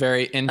drama. It's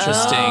very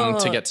interesting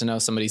to get to know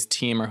somebody's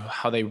team or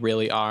how they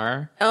really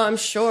are. Oh, I'm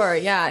sure.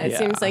 Yeah, it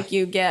seems like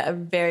you get a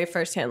very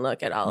firsthand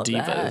look at all of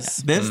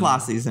that. This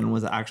last season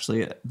was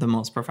actually the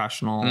most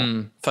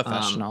professional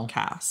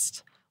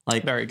cast.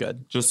 Like very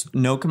good. Just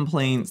no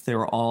complaints. They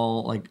were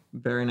all like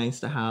very nice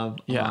to have.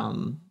 Yeah.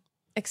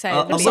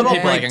 Excited. Some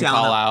people I can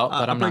call out,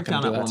 but I'm not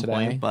going to do that today.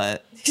 Point,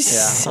 but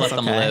let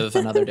them live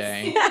another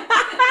day.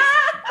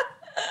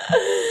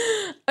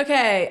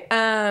 Okay.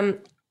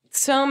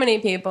 So many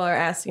people are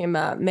asking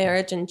about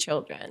marriage and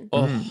children.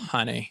 Oh,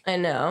 honey. I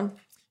know.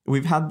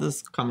 We've had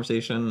this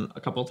conversation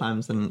a couple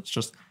times, and it's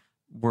just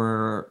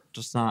we're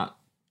just not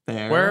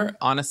there. We're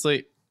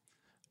honestly,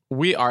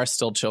 we are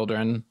still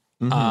children.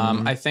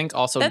 I think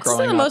also That's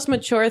growing the up, most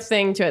mature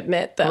thing to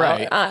admit, though.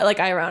 Right. Like,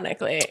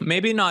 ironically.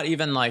 maybe not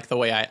even like the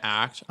way I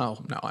act. Oh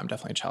no, I'm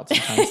definitely a child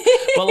sometimes.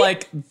 But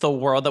like the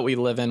world that we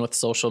live in with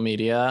social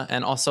media,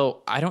 and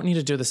also I don't need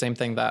to do the same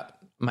thing that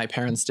my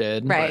parents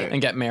did, Right.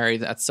 and get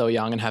married at so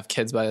young and have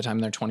kids by the time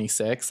they're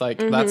 26. Like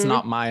that's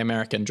not my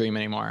American dream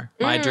anymore.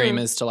 My dream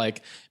is to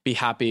like be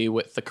happy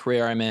with the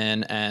career I'm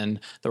in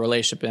and the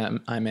relationship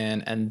I'm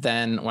in, and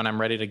then when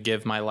I'm ready to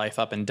give my life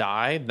up and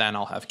die, then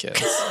I'll have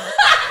kids.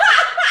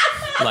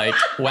 Like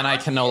when I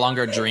can no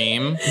longer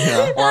dream, or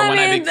when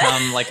I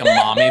become like a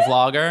mommy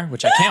vlogger,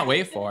 which I can't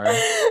wait for.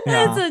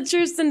 That's a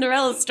true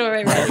Cinderella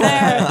story right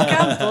there.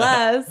 God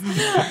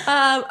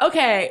bless.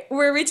 Okay,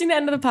 we're reaching the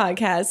end of the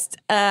podcast.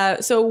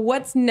 So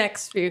what's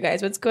next for you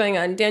guys? What's going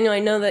on? Daniel, I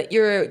know that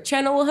your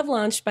channel will have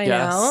launched by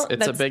now. Yes,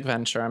 it's a big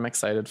venture I'm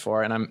excited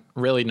for, and I'm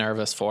really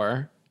nervous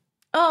for.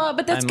 Oh,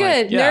 but that's I'm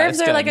good. like, yeah, Nerves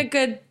it's are like good. a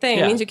good thing.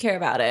 It Yeah. means you care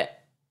about it.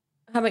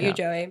 How about you,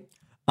 Joey?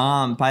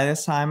 By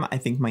this time, I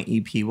think my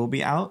EP will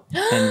be out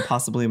and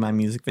possibly my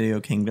music video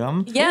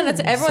Kingdom. Yeah,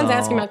 that's everyone's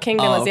asking about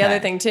Kingdom was the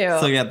other thing too.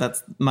 So yeah,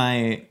 that's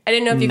my. I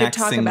didn't know if you could next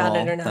talk about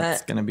it or single not.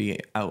 That's gonna be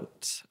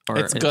out. Or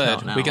It's out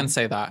good. now. We can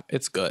say that.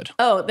 It's good.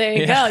 Oh, there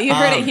you go. You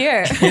heard it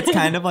here. It's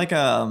kind of like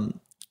a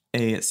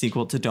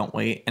sequel to Don't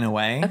Wait in a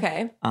way.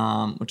 Okay.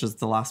 Which is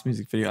the last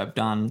music video I've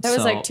done. That was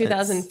So like it's-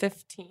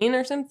 2015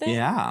 or something.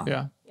 Yeah.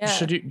 Yeah.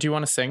 Yeah. Do you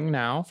want to sing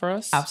now for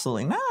us?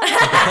 Absolutely not.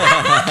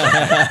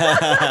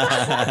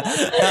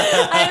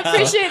 I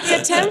appreciate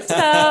the attempt,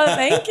 though.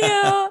 Thank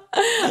you.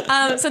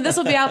 So this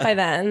will be out by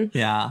then.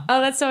 Yeah.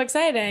 Oh, that's so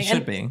exciting. Should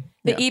And be.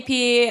 the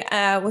EP,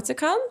 what's it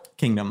called?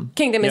 Kingdom.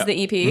 Kingdom is Yeah.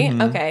 the EP.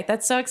 Okay,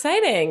 that's so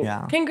exciting.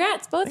 Yeah.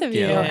 Congrats, both of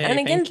you. you. Yay, And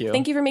again,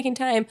 thank you. for making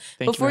time.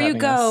 Thank you Before for you having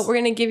go, us. we're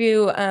going to give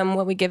you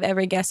what we give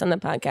every guest on the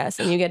podcast,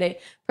 and you get a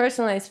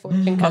personalized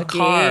fortune cookie.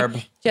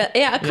 carb.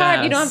 Yeah, a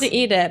carb. You don't have Yes. to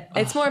eat it.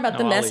 It's more about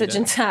the no, I'll message eat it.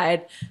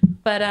 inside.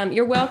 But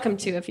you're welcome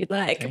to if you'd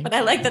like. But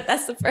I like that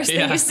that's the first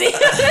thing Yeah. you see.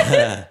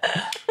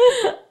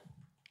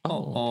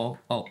 Oh.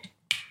 Well.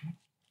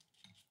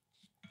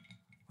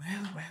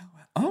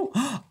 Oh,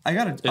 I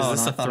got it. this a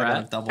I thought I got a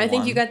threat? double I think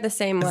one. you got the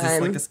same Is this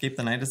one. like Escape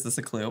the Night? Is this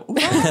a clue? Ooh,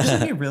 that would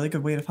actually be a really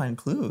good way to find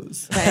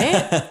clues.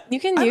 Right? You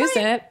can use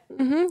it.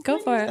 Go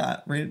for it.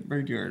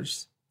 Read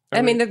yours.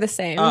 I mean, they're the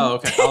same. Oh,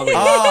 okay. I'll read it.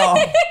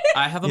 Oh,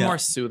 I have a Yeah. more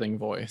soothing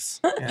voice.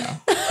 yeah.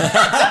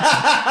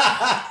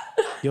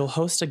 You'll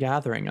host a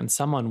gathering and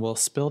someone will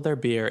spill their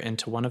beer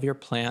into one of your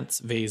plant's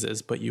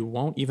vases, but you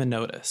won't even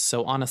notice.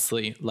 So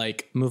honestly,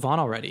 like, move on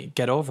already.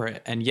 Get over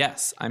it. And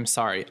yes, I'm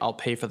sorry. I'll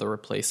pay for the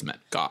replacement.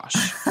 Gosh.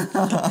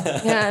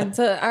 Yeah,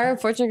 so our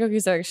fortune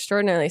cookies are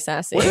extraordinarily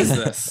sassy. What is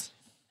this?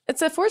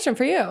 It's a fortune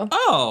for you.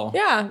 Oh.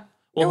 Yeah.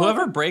 Well,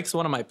 whoever breaks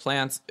one of my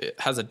plants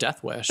has a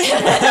death wish.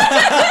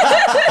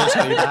 I'll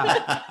tell you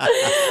that.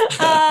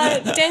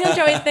 Daniel,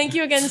 Joey, thank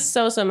you again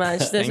so much.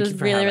 This Thank was you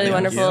for really, really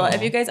having me. wonderful. Thank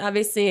If you. you guys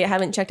obviously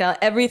haven't checked out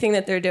everything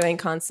that they're doing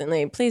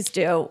constantly, please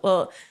do.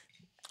 Well,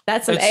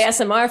 that's some It's-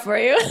 ASMR for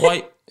you.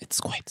 It's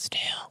quite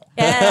stale.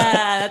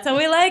 Yeah, that's how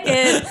we like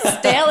it.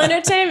 Stale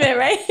entertainment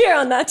right here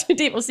on Not Too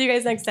Deep. We'll see you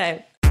guys next time.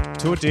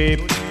 Too deep,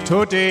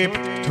 too deep,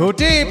 too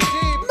deep,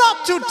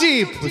 not too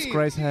deep with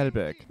Grace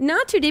Helbig.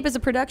 Not Too Deep is a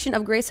production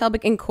of Grace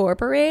Helbig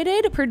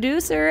Incorporated,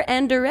 producer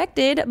and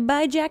directed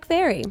by Jack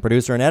Ferry.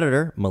 Producer and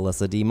editor,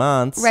 Melissa D.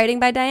 Mons. Writing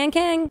by Diane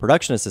Kang.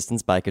 Production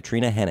assistance by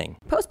Katrina Henning.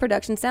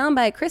 Post-production sound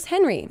by Chris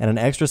Henry. And an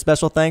extra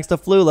special thanks to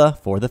Flula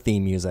for the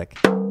theme music.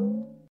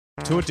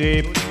 Too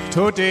deep,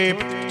 too deep,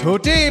 too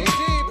deep,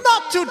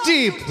 not too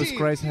deep with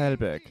Grace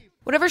Helbig.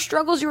 Whatever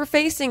struggles you are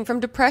facing,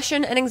 from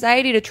depression and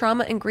anxiety to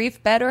trauma and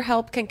grief,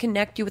 BetterHelp can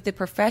connect you with a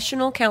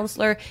professional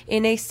counselor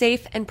in a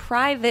safe and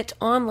private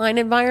online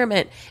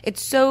environment.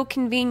 It's so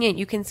convenient.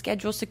 You can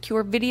schedule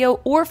secure video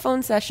or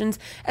phone sessions,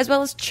 as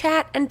well as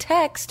chat and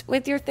text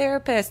with your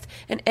therapist.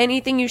 And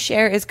anything you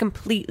share is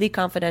completely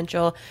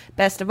confidential.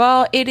 Best of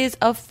all, it is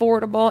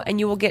affordable, and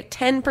you will get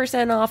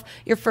 10% off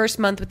your first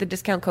month with the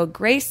discount code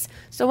GRACE.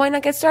 So why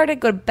not get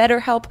started? Go to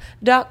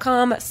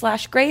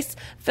betterhelp.com/grace.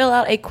 Fill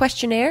out a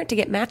questionnaire to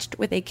get matched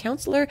with a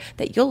counselor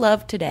that you'll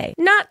love today.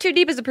 Not Too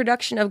Deep is a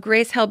production of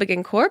Grace Helbig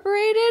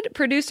Incorporated.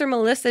 Producer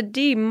Melissa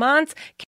D. Mons.